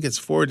tomb. I think it's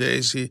 4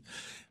 days.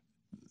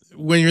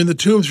 When you're in the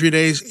tomb 3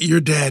 days, you're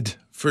dead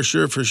for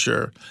sure.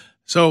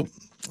 So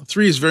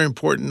 3 is a very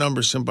important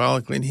number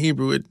symbolically. In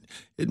Hebrew,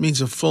 it means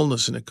a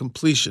fullness and a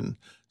completion.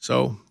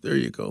 So there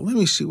you go. Let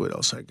me see what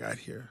else I got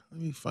here. Let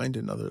me find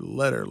another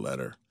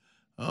letter.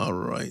 All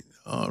right.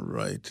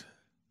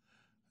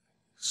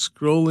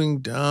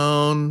 Scrolling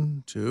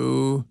down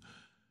to,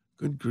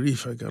 good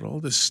grief, I got all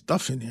this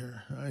stuff in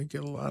here. I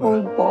get a lot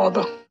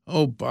of...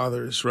 Oh,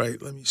 bother is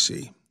right. Let me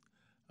see.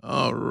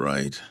 All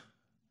right.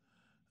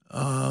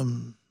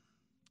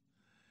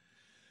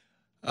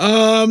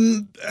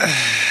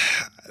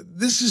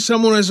 This is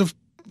someone who has a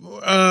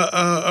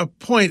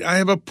point. I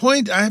have a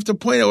point. I have to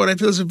point out what I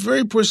feel is a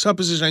very poor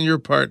supposition on your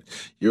part.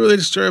 You relate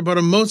a story about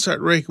a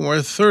Mozart Requiem where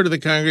a third of the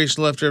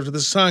congregation left after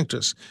the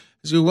Sanctus.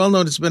 As you well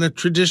know, it's been a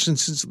tradition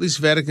since at least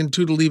Vatican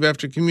II to leave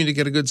after communion to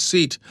get a good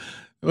seat.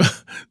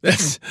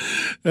 That's,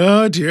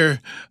 oh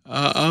dear.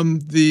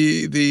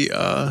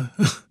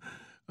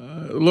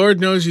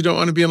 Lord knows you don't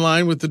want to be in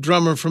line with the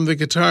drummer from the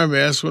guitar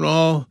mass when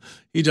all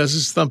he does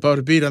is thump out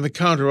a beat on the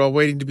counter while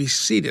waiting to be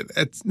seated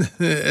at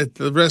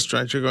the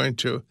restaurant you're going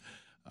to.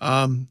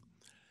 I'm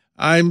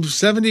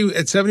 70.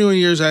 At 71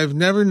 years, I've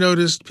never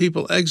noticed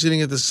people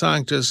exiting at the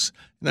Sanctus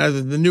in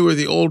either the new or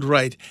the old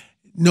rite.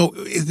 No,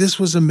 this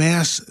was a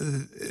mass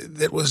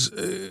that was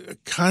a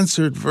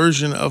concert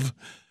version of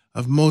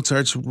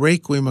Mozart's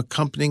Requiem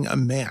accompanying a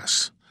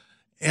mass.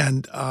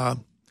 And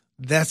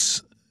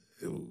it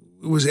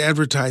was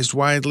advertised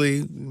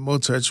widely.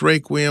 Mozart's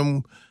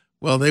Requiem,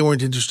 well, they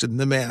weren't interested in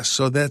the mass,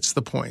 so that's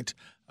the point.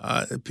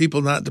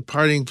 People not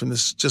departing from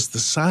just the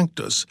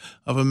sanctus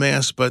of a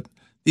mass, but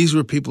these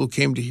were people who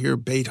came to hear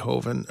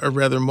Beethoven, or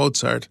rather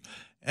Mozart,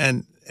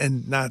 and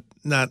not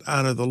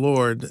honor the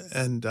Lord.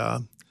 And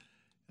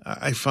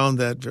I found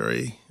that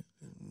very,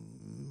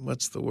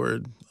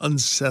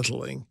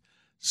 unsettling.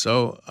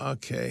 So,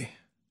 okay.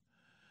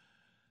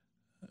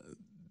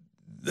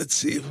 Let's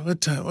see,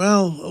 what time?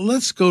 Well,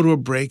 let's go to a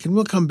break, and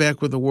we'll come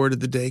back with the word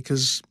of the day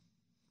because,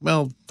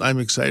 well, I'm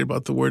excited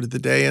about the word of the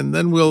day, and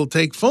then we'll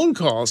take phone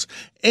calls.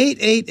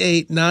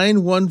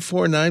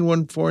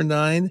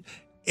 888-914-9149,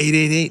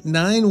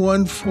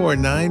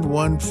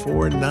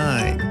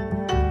 888-914-9149.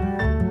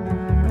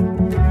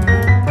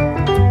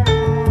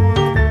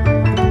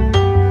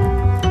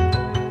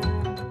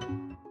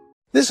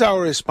 This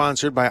hour is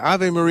sponsored by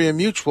Ave Maria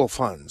Mutual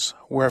Funds,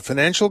 where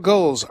financial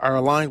goals are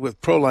aligned with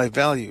pro-life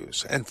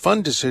values and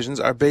fund decisions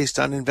are based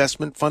on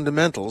investment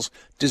fundamentals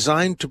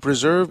designed to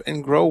preserve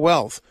and grow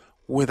wealth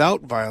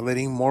without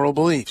violating moral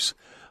beliefs.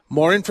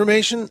 More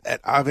information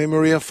at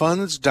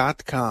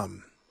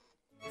AveMariaFunds.com.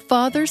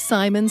 Father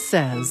Simon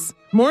Says.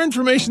 More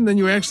information than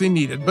you actually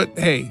needed, but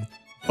hey,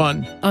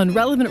 fun. On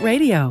Relevant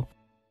Radio.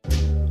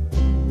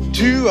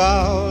 2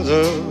 hours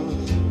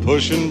of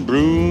pushing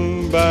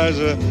broom buys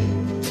a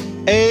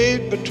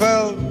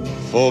 8x12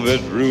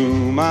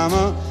 4-bedroom. I'm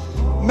a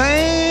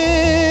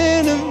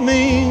man of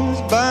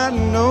means by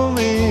no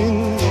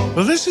means.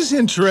 Well, this is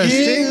interesting.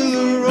 King of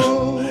the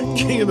road.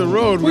 King of the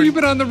road. Well, you've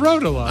been on the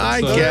road a lot. I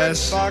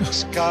guess.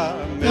 It's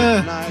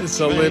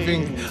a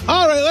living.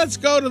 All right, let's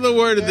go to the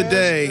word of the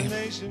day.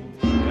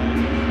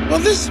 Well,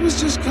 this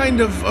was just kind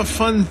of a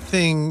fun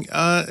thing.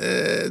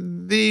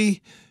 In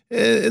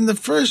the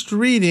first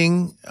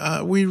reading,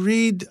 we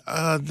read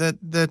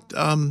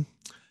that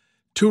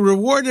to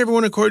reward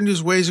everyone according to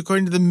his ways,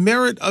 according to the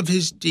merit of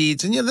his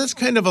deeds. And that's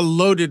kind of a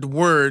loaded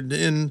word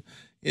in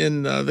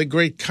the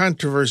great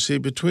controversy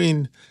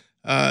between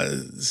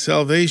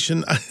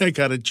salvation. I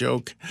got a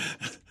joke.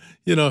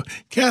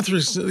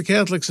 Catholics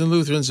and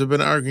Lutherans have been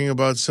arguing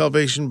about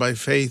salvation by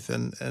faith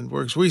and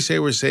works. We say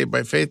we're saved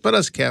by faith, but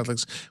us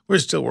Catholics, we're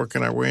still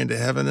working our way into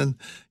heaven. And,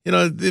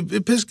 the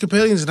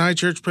Episcopalians and High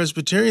Church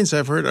Presbyterians,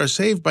 I've heard, are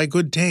saved by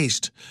good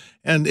taste.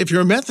 And if you're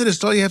a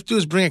Methodist, all you have to do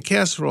is bring a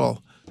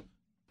casserole.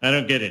 I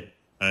don't get it.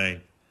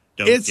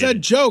 It's a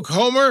joke,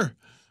 Homer.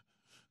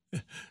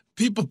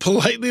 People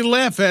politely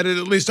laugh at it,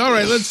 at least. All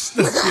right, let's.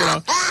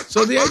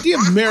 So the idea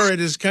of merit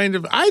is kind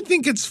of, I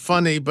think it's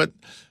funny, but,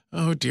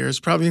 oh dear, it's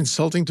probably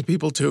insulting to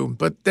people too.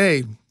 But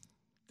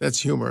that's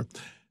humor.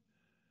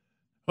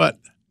 What?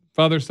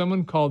 Father,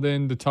 someone called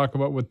in to talk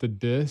about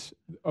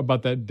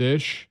that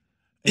dish.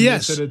 And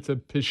yes. They said it's a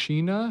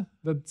piscina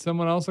that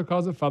someone also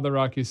calls it. Father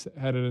Rocky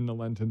had it in the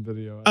Lenten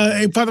video.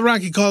 Father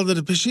Rocky called it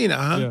a piscina,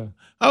 huh? Yeah.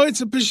 Oh,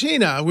 it's a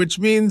piscina, which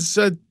means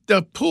a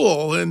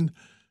pool in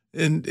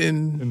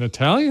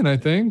Italian, I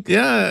think.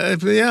 Yeah,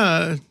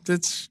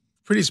 that's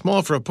pretty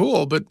small for a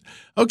pool, but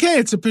okay,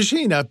 it's a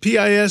piscina,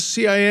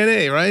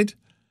 Piscina, right?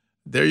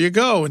 There you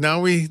go.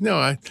 Now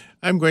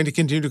I'm going to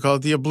continue to call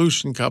it the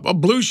ablution cup.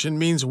 Ablution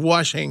means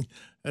washing.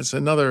 That's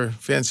another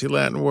fancy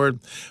Latin word.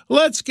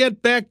 Let's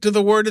get back to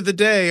the word of the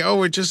day. Oh,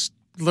 we're just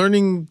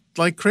learning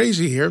like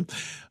crazy here.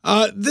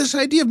 This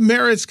idea of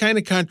merit's kind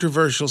of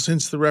controversial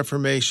since the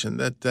Reformation.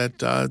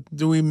 That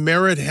do we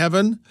merit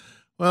heaven?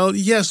 Well,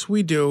 yes,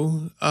 we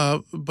do.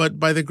 But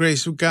by the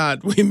grace of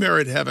God, we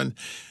merit heaven.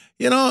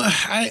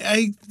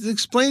 I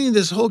explaining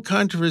this whole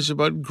controversy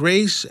about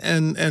grace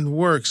and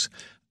works.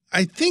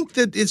 I think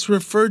that it's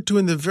referred to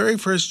in the very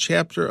first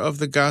chapter of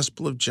the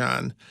Gospel of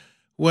John,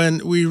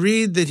 when we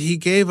read that he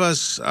gave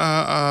us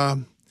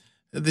that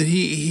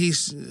he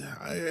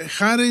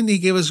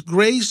gave us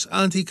grace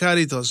anti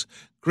caritas,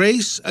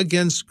 grace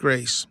against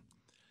grace.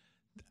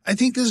 I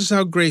think this is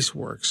how grace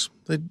works.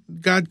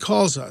 That God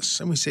calls us,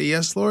 and we say,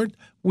 "Yes, Lord."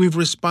 We've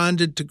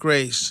responded to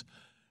grace.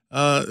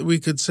 We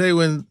could say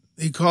when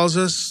He calls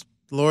us,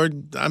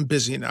 "Lord, I'm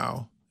busy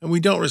now," and we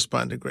don't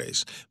respond to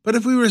grace. But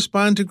if we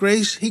respond to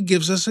grace, He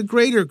gives us a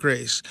greater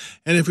grace.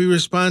 And if we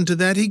respond to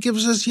that, He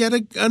gives us yet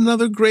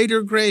another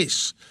greater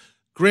grace.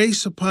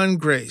 Grace upon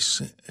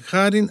grace.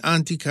 Charin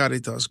anti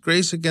caritas.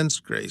 Grace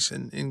against grace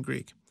in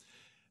Greek.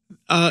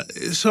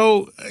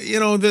 So,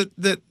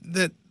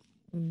 that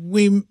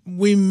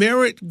we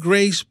merit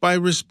grace by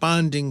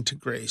responding to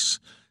grace.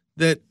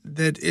 That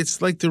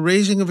it's like the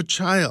raising of a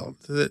child,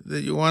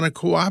 that you want to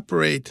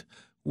cooperate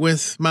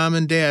with mom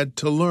and dad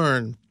to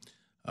learn,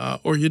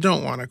 or you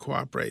don't want to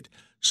cooperate.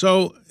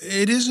 So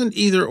it isn't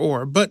either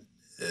or, but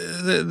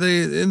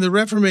in the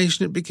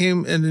Reformation it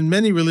became, and in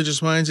many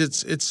religious minds,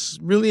 it's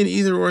really an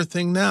either or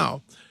thing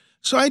now.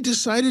 So I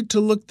decided to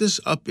look this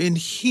up in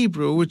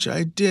Hebrew, which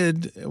I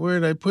did. Where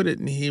did I put it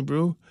in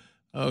Hebrew?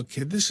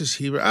 Okay, this is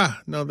Hebrew.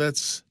 No,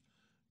 that's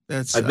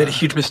That's. I've made a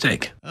huge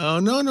mistake. Oh,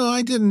 no,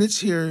 I didn't. It's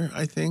here,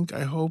 I think.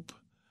 I hope.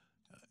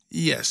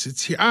 Yes,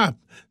 it's here.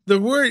 The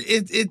word,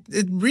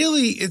 it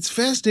really, it's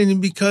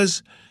fascinating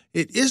because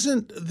it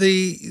isn't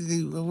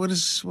what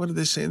do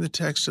they say in the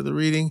text of the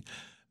reading?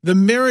 The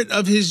merit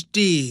of his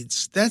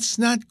deeds. That's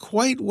not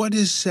quite what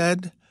is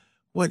said.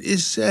 What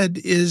is said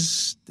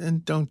is,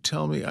 and don't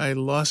tell me I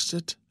lost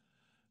it.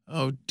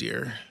 Oh,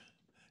 dear.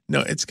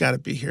 No, it's got to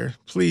be here.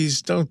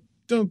 Please, don't,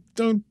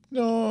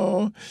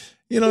 no.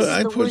 You know, this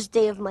is the worst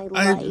day of my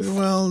life.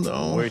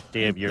 No. Worst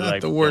day of your life.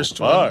 Not the worst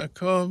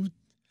one.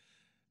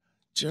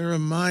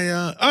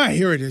 Jeremiah.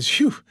 Here it is.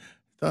 Phew.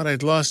 Thought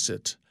I'd lost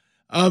it.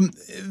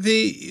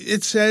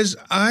 It says,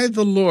 I,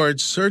 the Lord,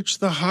 search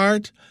the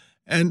heart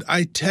and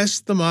I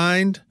test the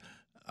mind,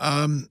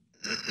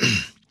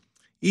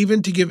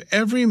 even to give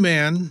every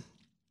man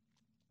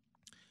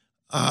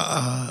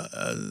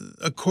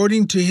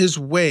according to his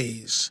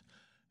ways.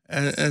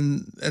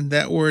 And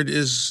that word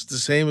is the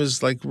same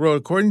as like road,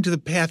 according to the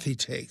path he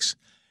takes.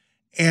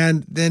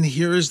 And then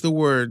here is the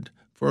word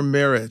for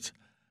merit.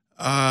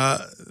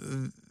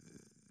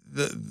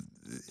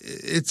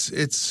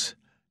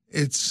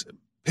 It's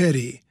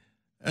pity,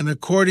 and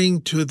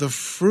according to the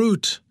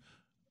fruit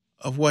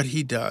of what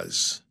he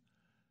does.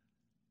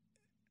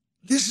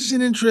 This is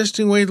an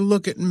interesting way to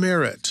look at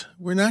merit.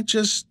 We're not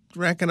just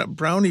racking up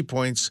brownie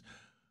points.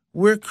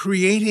 We're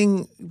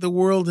creating the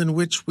world in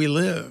which we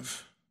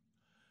live.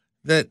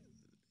 That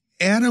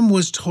Adam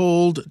was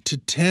told to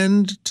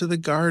tend to the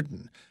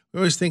garden. We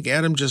always think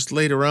Adam just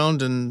laid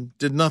around and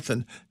did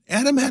nothing.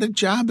 Adam had a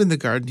job in the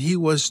garden. He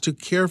was to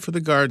care for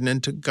the garden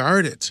and to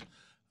guard it.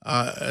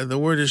 The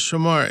word is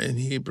shamar in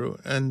Hebrew,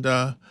 and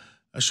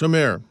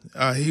shomer.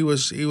 He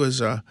was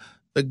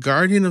the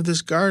guardian of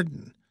this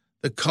garden,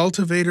 the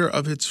cultivator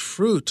of its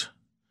fruit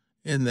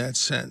in that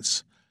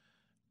sense.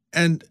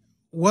 And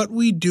what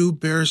we do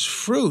bears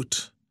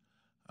fruit.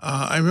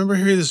 I remember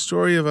hearing the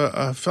story of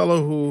a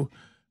fellow who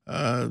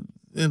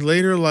in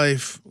later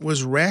life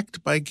was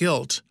racked by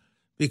guilt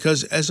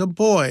because as a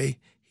boy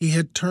he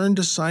had turned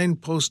a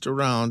signpost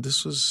around.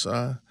 This was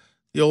the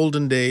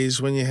olden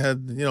days when you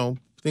had,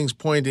 things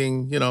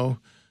pointing,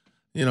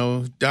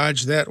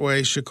 Dodge that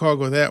way,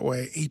 Chicago that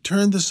way. He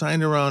turned the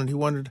sign around and he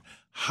wondered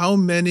how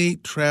many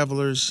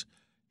travelers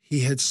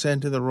he had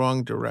sent in the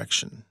wrong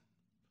direction.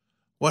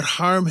 What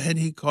harm had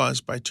he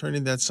caused by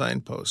turning that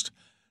signpost?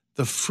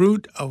 The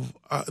fruit of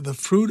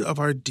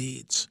our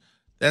deeds.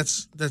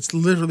 That's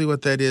literally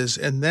what that is,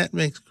 and that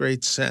makes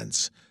great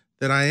sense.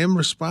 That I am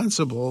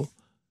responsible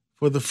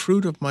for the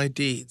fruit of my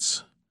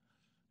deeds,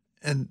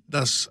 and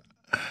thus,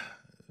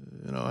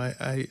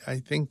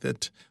 I think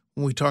that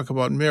when we talk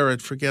about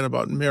merit, forget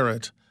about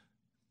merit.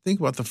 Think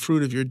about the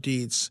fruit of your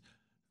deeds.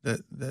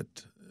 That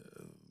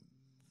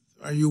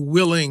are you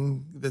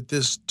willing that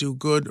this do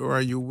good, or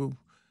are you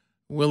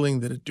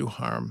willing that it do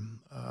harm?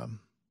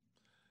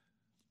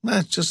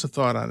 That's just a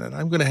thought on it.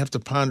 I'm going to have to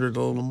ponder it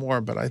a little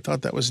more, but I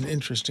thought that was an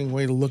interesting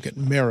way to look at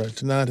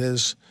merit, not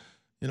as,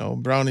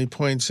 brownie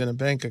points in a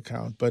bank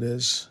account, but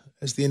as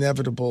the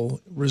inevitable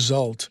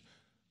result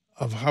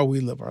of how we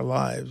live our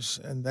lives,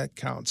 and that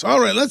counts. All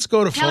right, let's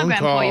go to phone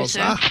calls. For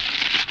you, sir.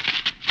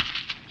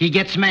 He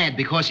gets mad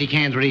because he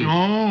can't read.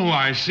 Oh,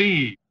 I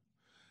see.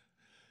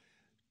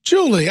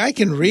 Julie, I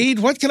can read.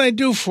 What can I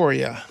do for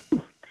you?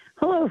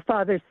 Hello,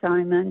 Father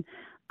Simon.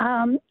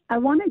 I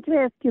wanted to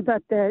ask you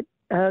about that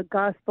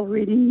gospel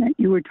reading that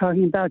you were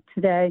talking about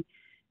today,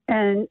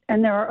 and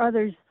there are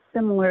others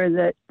similar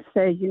that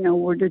say,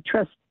 we're to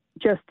trust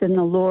just in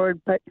the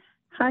Lord, but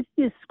how do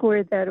you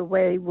square that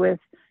away with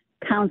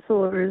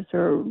counselors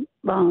or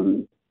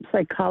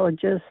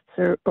psychologists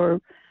or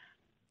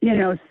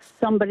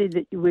somebody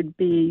that you would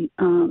be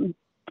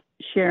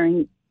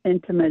sharing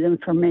intimate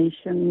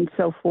information and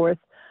so forth,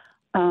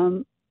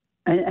 and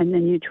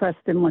then you trust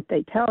in what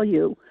they tell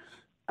you?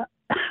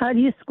 How do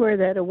you square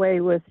that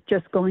away with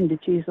just going to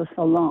Jesus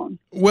alone?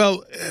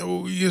 Well,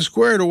 you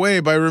square it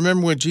away by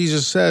remembering what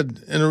Jesus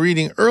said in a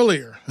reading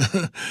earlier.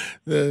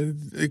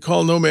 They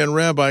call no man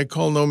rabbi,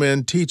 call no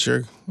man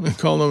teacher,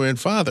 call no man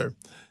father.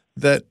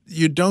 That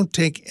you don't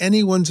take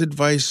anyone's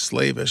advice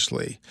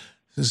slavishly.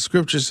 The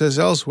scripture says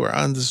elsewhere,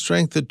 on the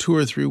strength of 2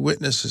 or 3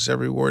 witnesses,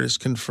 every word is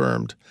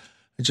confirmed.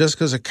 Just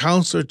because a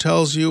counselor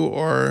tells you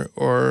or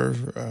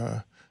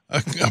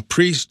a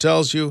priest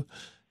tells you,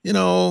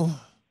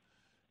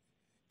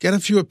 get a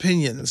few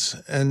opinions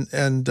and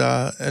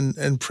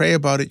pray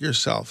about it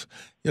yourself.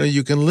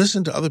 You can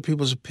listen to other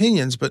people's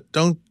opinions, but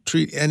don't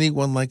treat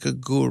anyone like a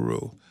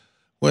guru.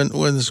 When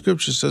the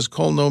scripture says,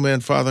 call no man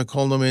father,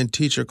 call no man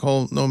teacher,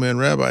 call no man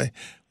rabbi,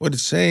 what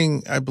it's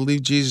saying, I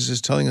believe Jesus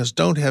is telling us,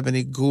 don't have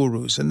any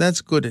gurus. And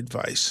that's good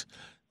advice,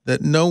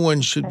 that no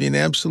one should be in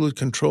absolute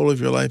control of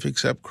your life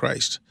except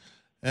Christ.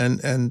 And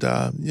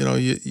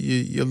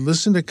you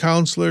listen to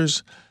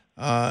counselors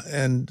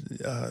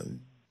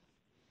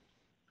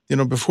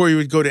before you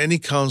would go to any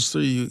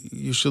counselor,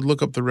 you should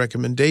look up the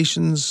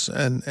recommendations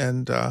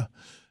and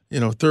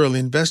thoroughly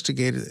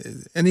investigate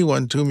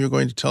anyone to whom you're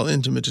going to tell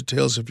intimate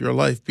details of your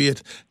life, be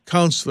it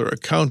counselor,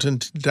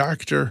 accountant,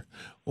 doctor,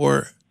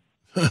 or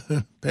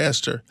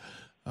Pastor,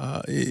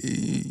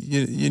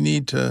 you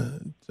need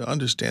to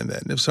understand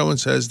that. And if someone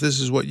says, this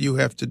is what you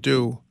have to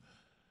do,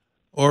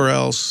 or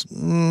else,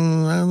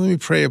 let me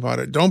pray about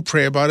it. Don't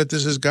pray about it.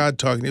 This is God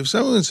talking to you. If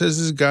someone says,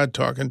 this is God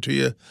talking to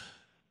you,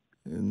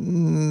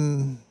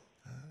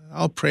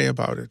 I'll pray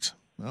about it.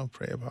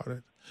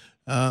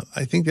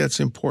 I think that's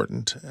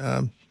important.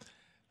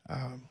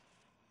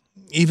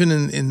 Even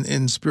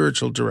in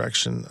spiritual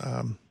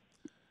direction,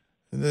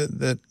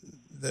 that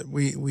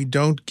we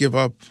don't give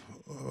up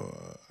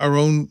our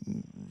own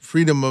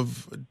freedom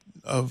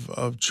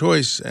of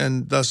choice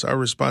and thus our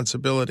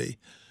responsibility.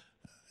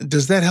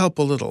 Does that help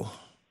a little?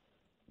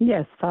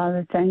 Yes,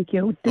 Father, thank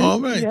you. All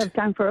right. Do you have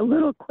time for a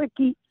little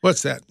quickie?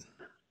 What's that?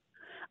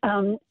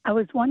 I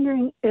was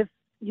wondering if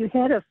you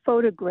had a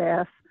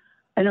photograph,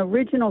 an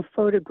original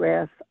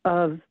photograph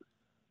of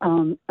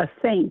a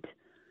saint.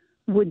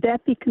 Would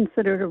that be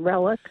considered a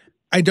relic?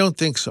 I don't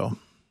think so.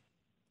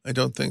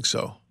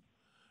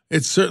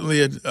 It's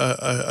certainly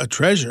a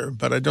treasure,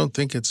 but I don't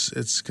think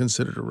it's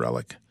considered a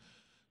relic.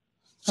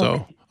 So,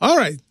 okay. All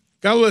right.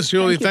 God bless you,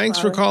 Julie. Thanks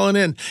for calling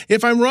in.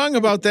 If I'm wrong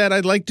about that,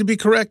 I'd like to be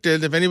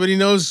corrected. If anybody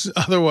knows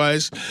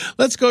otherwise,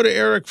 let's go to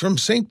Eric from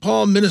St.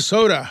 Paul,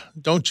 Minnesota.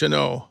 Don't you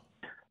know?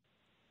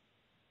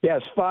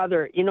 Yes,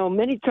 Father.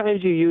 Many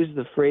times you use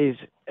the phrase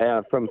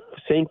from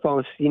St.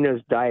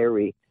 Faustina's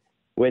diary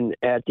when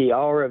at the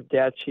hour of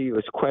death she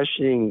was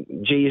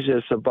questioning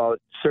Jesus about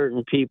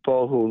certain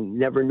people who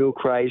never knew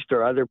Christ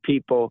or other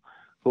people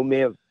who may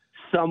have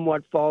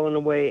somewhat fallen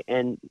away,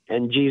 and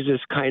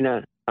Jesus kind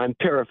of, I'm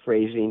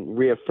paraphrasing,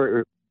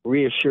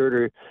 reassured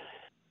her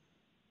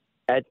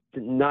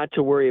not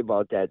to worry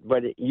about that.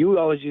 But you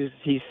always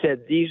he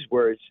said these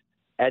words,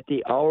 at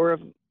the hour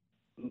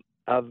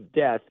of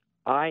death,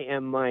 I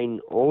am mine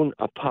own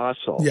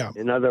apostle. Yeah.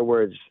 In other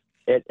words,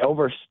 it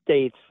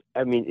overstates,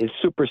 it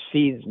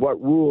supersedes what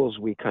rules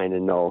we kind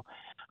of know.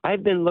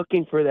 I've been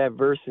looking for that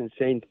verse in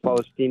St.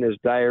 Faustina's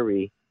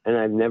diary, and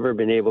I've never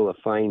been able to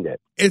find it.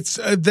 It's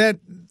that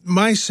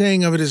my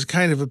saying of it is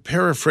kind of a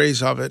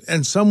paraphrase of it,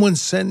 and someone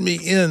sent me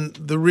in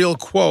the real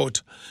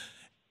quote,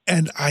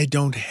 and I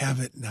don't have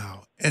it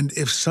now. And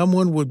if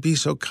someone would be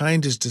so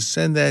kind as to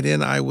send that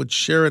in, I would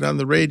share it on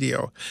the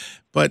radio.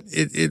 But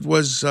it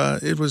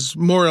was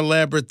more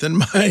elaborate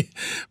than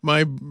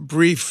my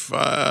brief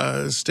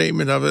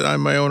statement of it.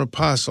 I'm my own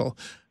apostle.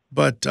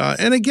 But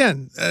and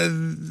again,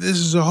 this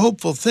is a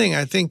hopeful thing.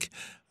 I think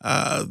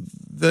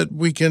that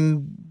we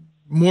can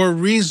more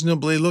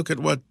reasonably look at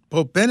what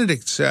Pope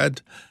Benedict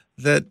said,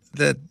 that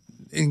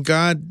in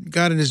God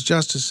in his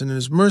justice and in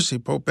his mercy,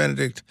 Pope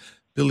Benedict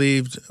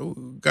believed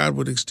God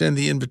would extend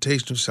the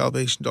invitation of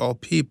salvation to all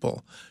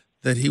people,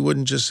 that he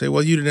wouldn't just say,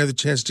 well, you didn't have the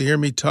chance to hear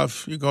me,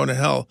 tough, you're going to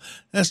hell.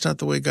 That's not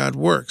the way God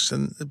works.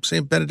 And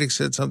St. Benedict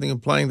said something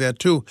implying that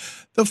too,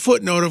 the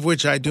footnote of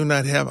which I do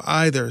not have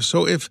either.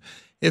 So if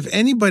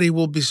anybody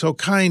will be so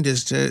kind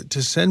as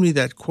to send me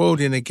that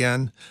quote in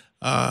again,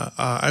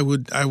 I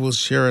will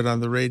share it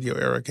on the radio,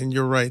 Eric. And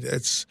you're right,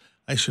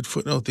 I should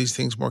footnote these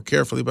things more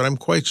carefully, but I'm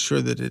quite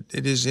sure that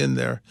it is in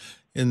there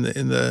in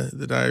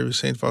the diary of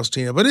St.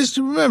 Faustina. But it's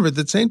to remember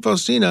that St.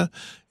 Faustina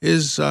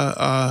is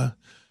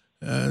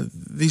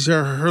these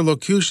are her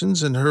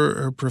locutions and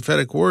her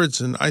prophetic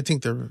words, and I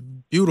think they're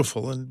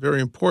beautiful and very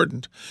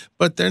important.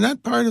 But they're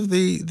not part of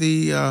the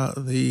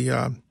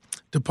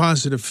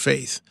deposit of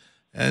faith,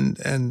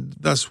 and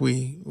thus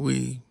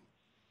we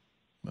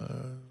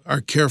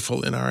are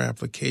careful in our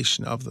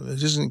application of them.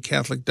 It isn't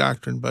Catholic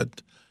doctrine,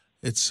 but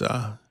it's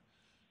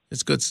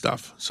good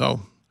stuff.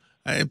 So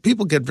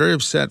people get very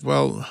upset.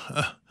 Well,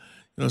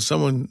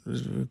 someone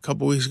a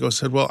couple of weeks ago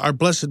said, well, our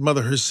Blessed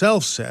Mother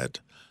herself said.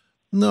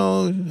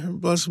 No, her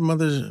Blessed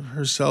Mother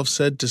herself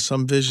said to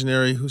some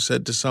visionary who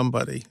said to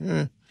somebody.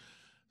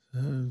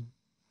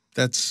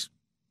 That's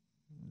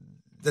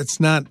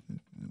not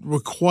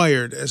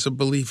required as a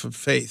belief of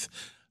faith.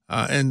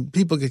 And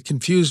people get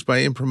confused by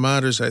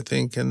imprimaturs, I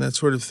think, and that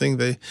sort of thing.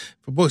 If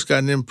a book's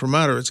got an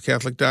imprimatur, it's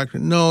Catholic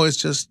doctrine. No, it's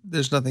just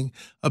there's nothing.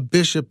 A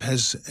bishop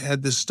has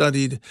had this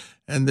studied,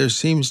 and there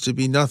seems to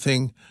be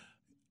nothing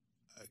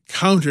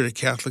counter to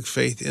Catholic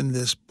faith in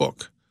this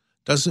book.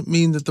 Doesn't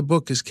mean that the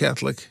book is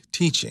Catholic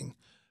teaching,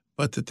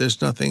 but that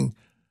there's nothing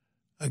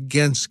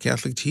against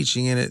Catholic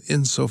teaching in it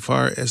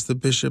insofar as the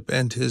bishop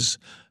and his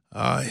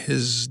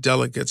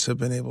delegates have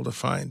been able to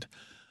find.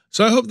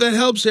 So I hope that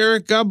helps,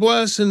 Eric. God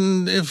bless.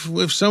 And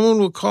if someone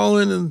will call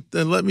in and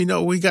let me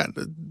know,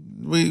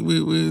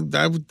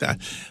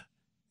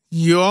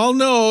 you all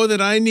know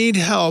that I need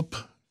help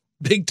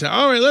big time.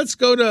 All right, let's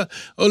go to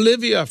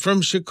Olivia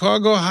from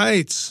Chicago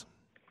Heights.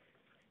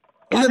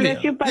 God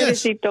bless you,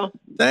 Padrecito.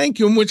 Yes. Thank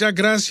you. Muchas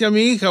gracias,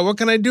 mi hija. What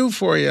can I do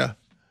for you?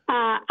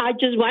 I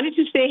just wanted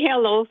to say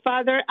hello,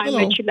 Father. Hello.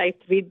 I met you like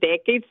 3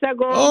 decades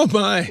ago. Oh,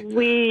 my.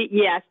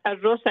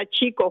 Rosa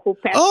Chico, who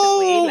passed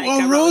away like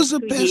around Rosa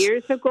 2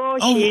 years ago.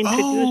 She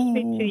introduced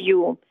me to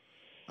you.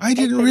 I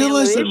didn't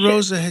realize that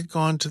Rosa had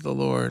gone to the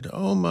Lord.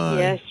 Oh,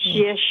 my.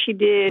 Yes, she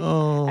did.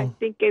 Oh. I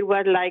think it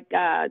was like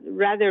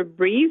rather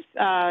brief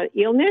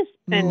illness,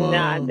 and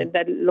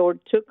the Lord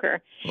took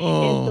her.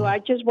 And so I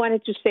just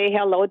wanted to say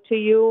hello to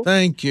you.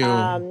 Thank you.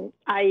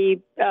 I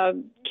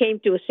came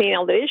to St.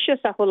 Aloysius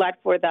a whole lot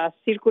for the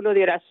Círculo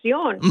de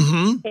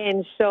Oración.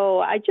 And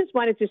so I just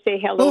wanted to say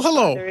hello. Oh,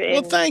 hello. Father,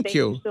 Well, thank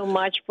you so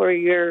much for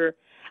your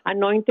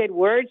anointed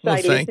words. Well,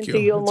 I listen to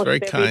you almost every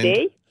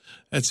day.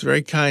 That's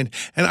very kind,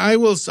 and I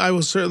will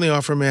certainly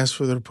offer Mass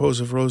for the repose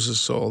of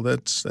Rosa's soul.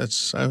 That's.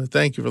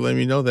 Thank you for letting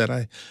me know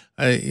that.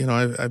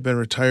 I've been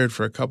retired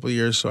for a couple of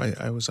years, so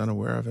I was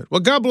unaware of it. Well,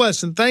 God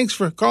bless, and thanks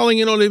for calling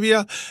in,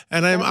 Olivia.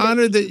 And I'm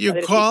honored that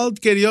you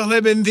called. Que Dios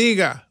le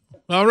bendiga.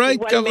 All right,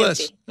 God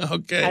bless.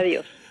 Okay.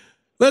 Adios.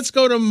 Let's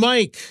go to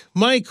Mike.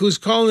 Mike, who's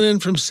calling in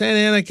from Santa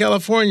Ana,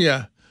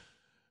 California.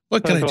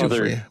 What can I do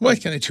for you?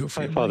 What can I do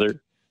for you, Father?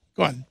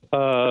 Go on.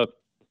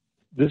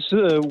 This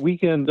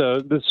weekend,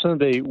 this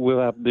Sunday, we'll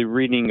have the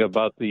reading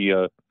about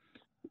the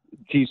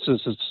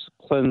Jesus'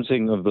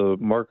 cleansing of the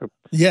mark of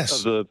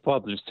the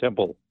Father's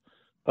temple,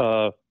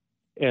 and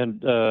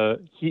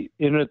he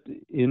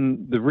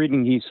in the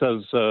reading he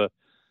says,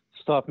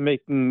 "Stop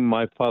making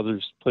my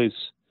Father's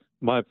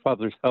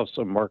house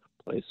a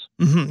marketplace."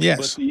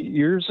 Yes. But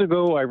years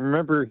ago, I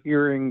remember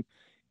hearing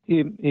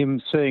him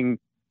saying,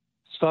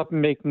 "Stop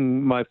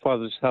making my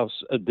Father's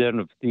house a den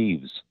of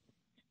thieves."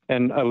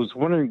 And I was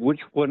wondering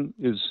which one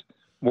is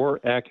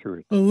more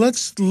accurate. Well,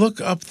 let's look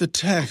up the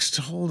text.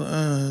 Hold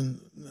on.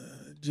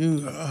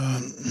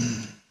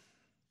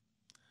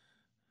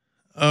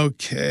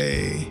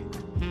 Okay.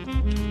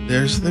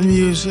 There's the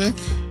music.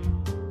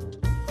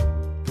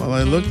 While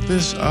I look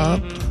this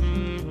up.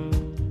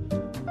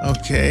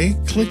 Okay.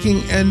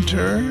 Clicking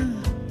enter.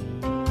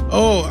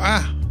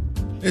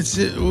 It's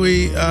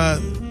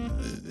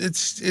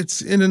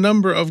in a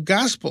number of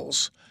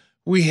Gospels.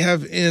 We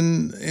have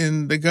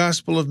in the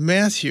Gospel of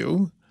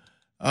Matthew,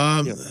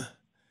 it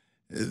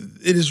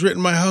is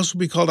written, "My house will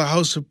be called a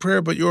house of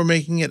prayer, but you're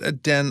making it a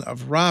den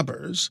of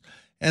robbers."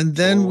 And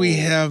then we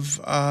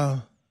have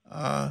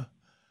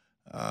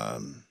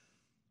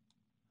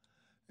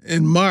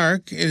in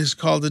Mark, it is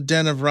called a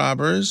den of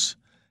robbers,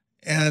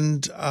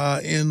 and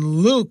in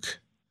Luke,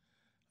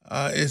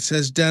 it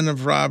says den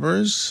of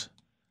robbers.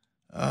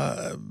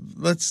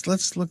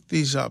 Let's look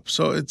these up.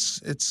 So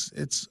it's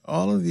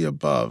all of the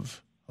above.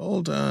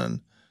 Hold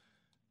on.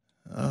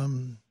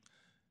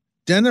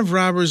 Den of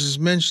robbers is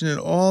mentioned in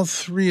all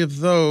three of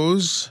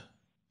those.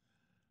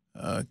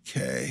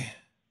 Okay.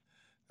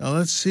 Now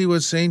let's see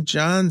what St.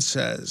 John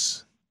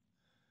says.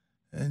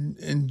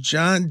 And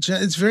John,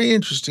 it's very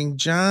interesting.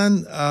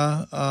 John,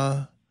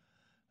 the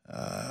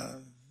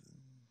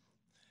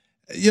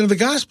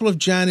Gospel of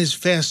John is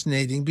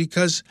fascinating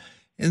because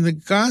in the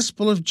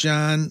Gospel of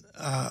John,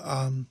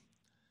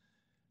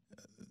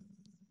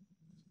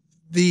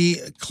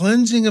 the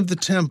cleansing of the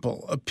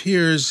temple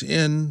appears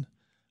in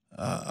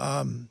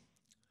the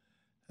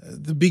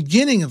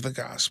beginning of the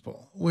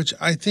gospel, which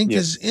I think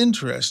is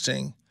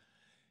interesting.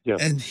 Yeah.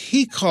 And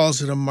he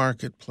calls it a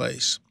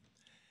marketplace.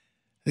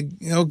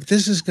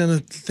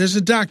 There's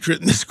a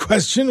doctorate in this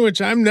question,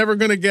 which I'm never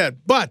going to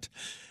get. But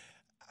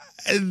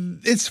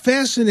it's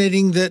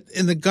fascinating that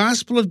in the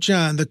Gospel of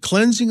John, the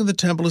cleansing of the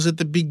temple is at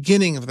the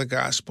beginning of the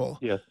gospel.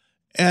 Yes.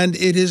 And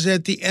it is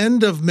at the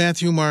end of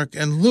Matthew, Mark,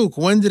 and Luke.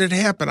 When did it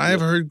happen? I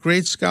have heard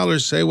great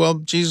scholars say, well,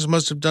 Jesus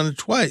must have done it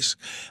twice.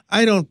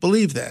 I don't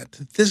believe that.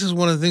 This is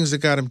one of the things that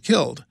got him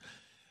killed.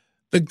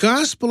 The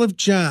Gospel of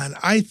John,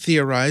 I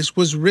theorize,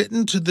 was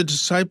written to the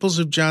disciples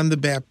of John the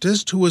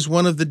Baptist, who was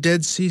one of the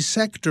Dead Sea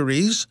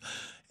sectaries,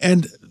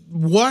 and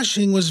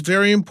washing was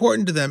very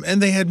important to them,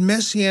 and they had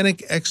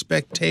messianic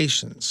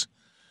expectations.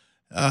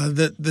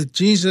 That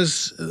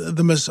Jesus,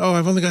 the Messiah,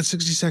 I've only got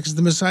 60 seconds,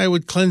 the Messiah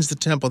would cleanse the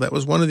temple. That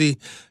was one of the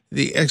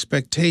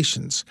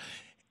expectations.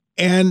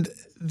 And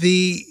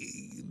the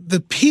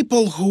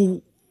people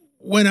who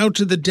went out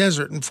to the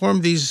desert and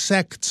formed these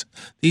sects,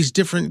 these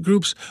different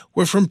groups,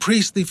 were from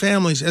priestly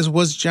families, as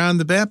was John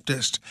the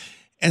Baptist.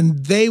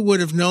 And they would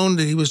have known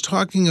that he was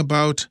talking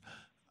about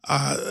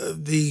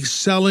the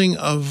selling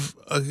of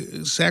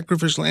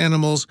sacrificial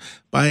animals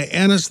by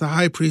Annas the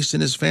high priest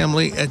and his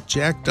family at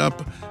jacked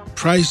up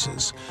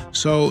prices.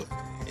 So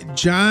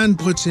John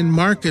puts in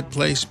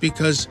marketplace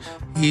because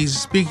he's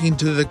speaking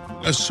to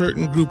a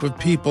certain group of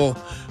people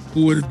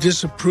who would have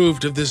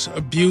disapproved of this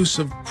abuse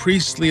of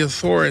priestly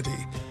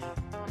authority.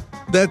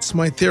 That's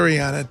my theory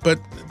on it. But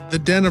the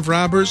den of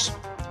robbers,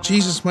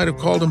 Jesus might have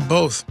called them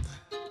both.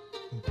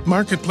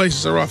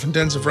 Marketplaces are often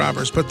dens of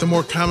robbers, but the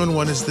more common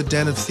one is the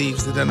den of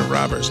thieves, the den of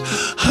robbers.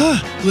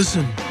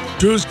 Listen,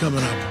 Drew's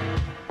coming up.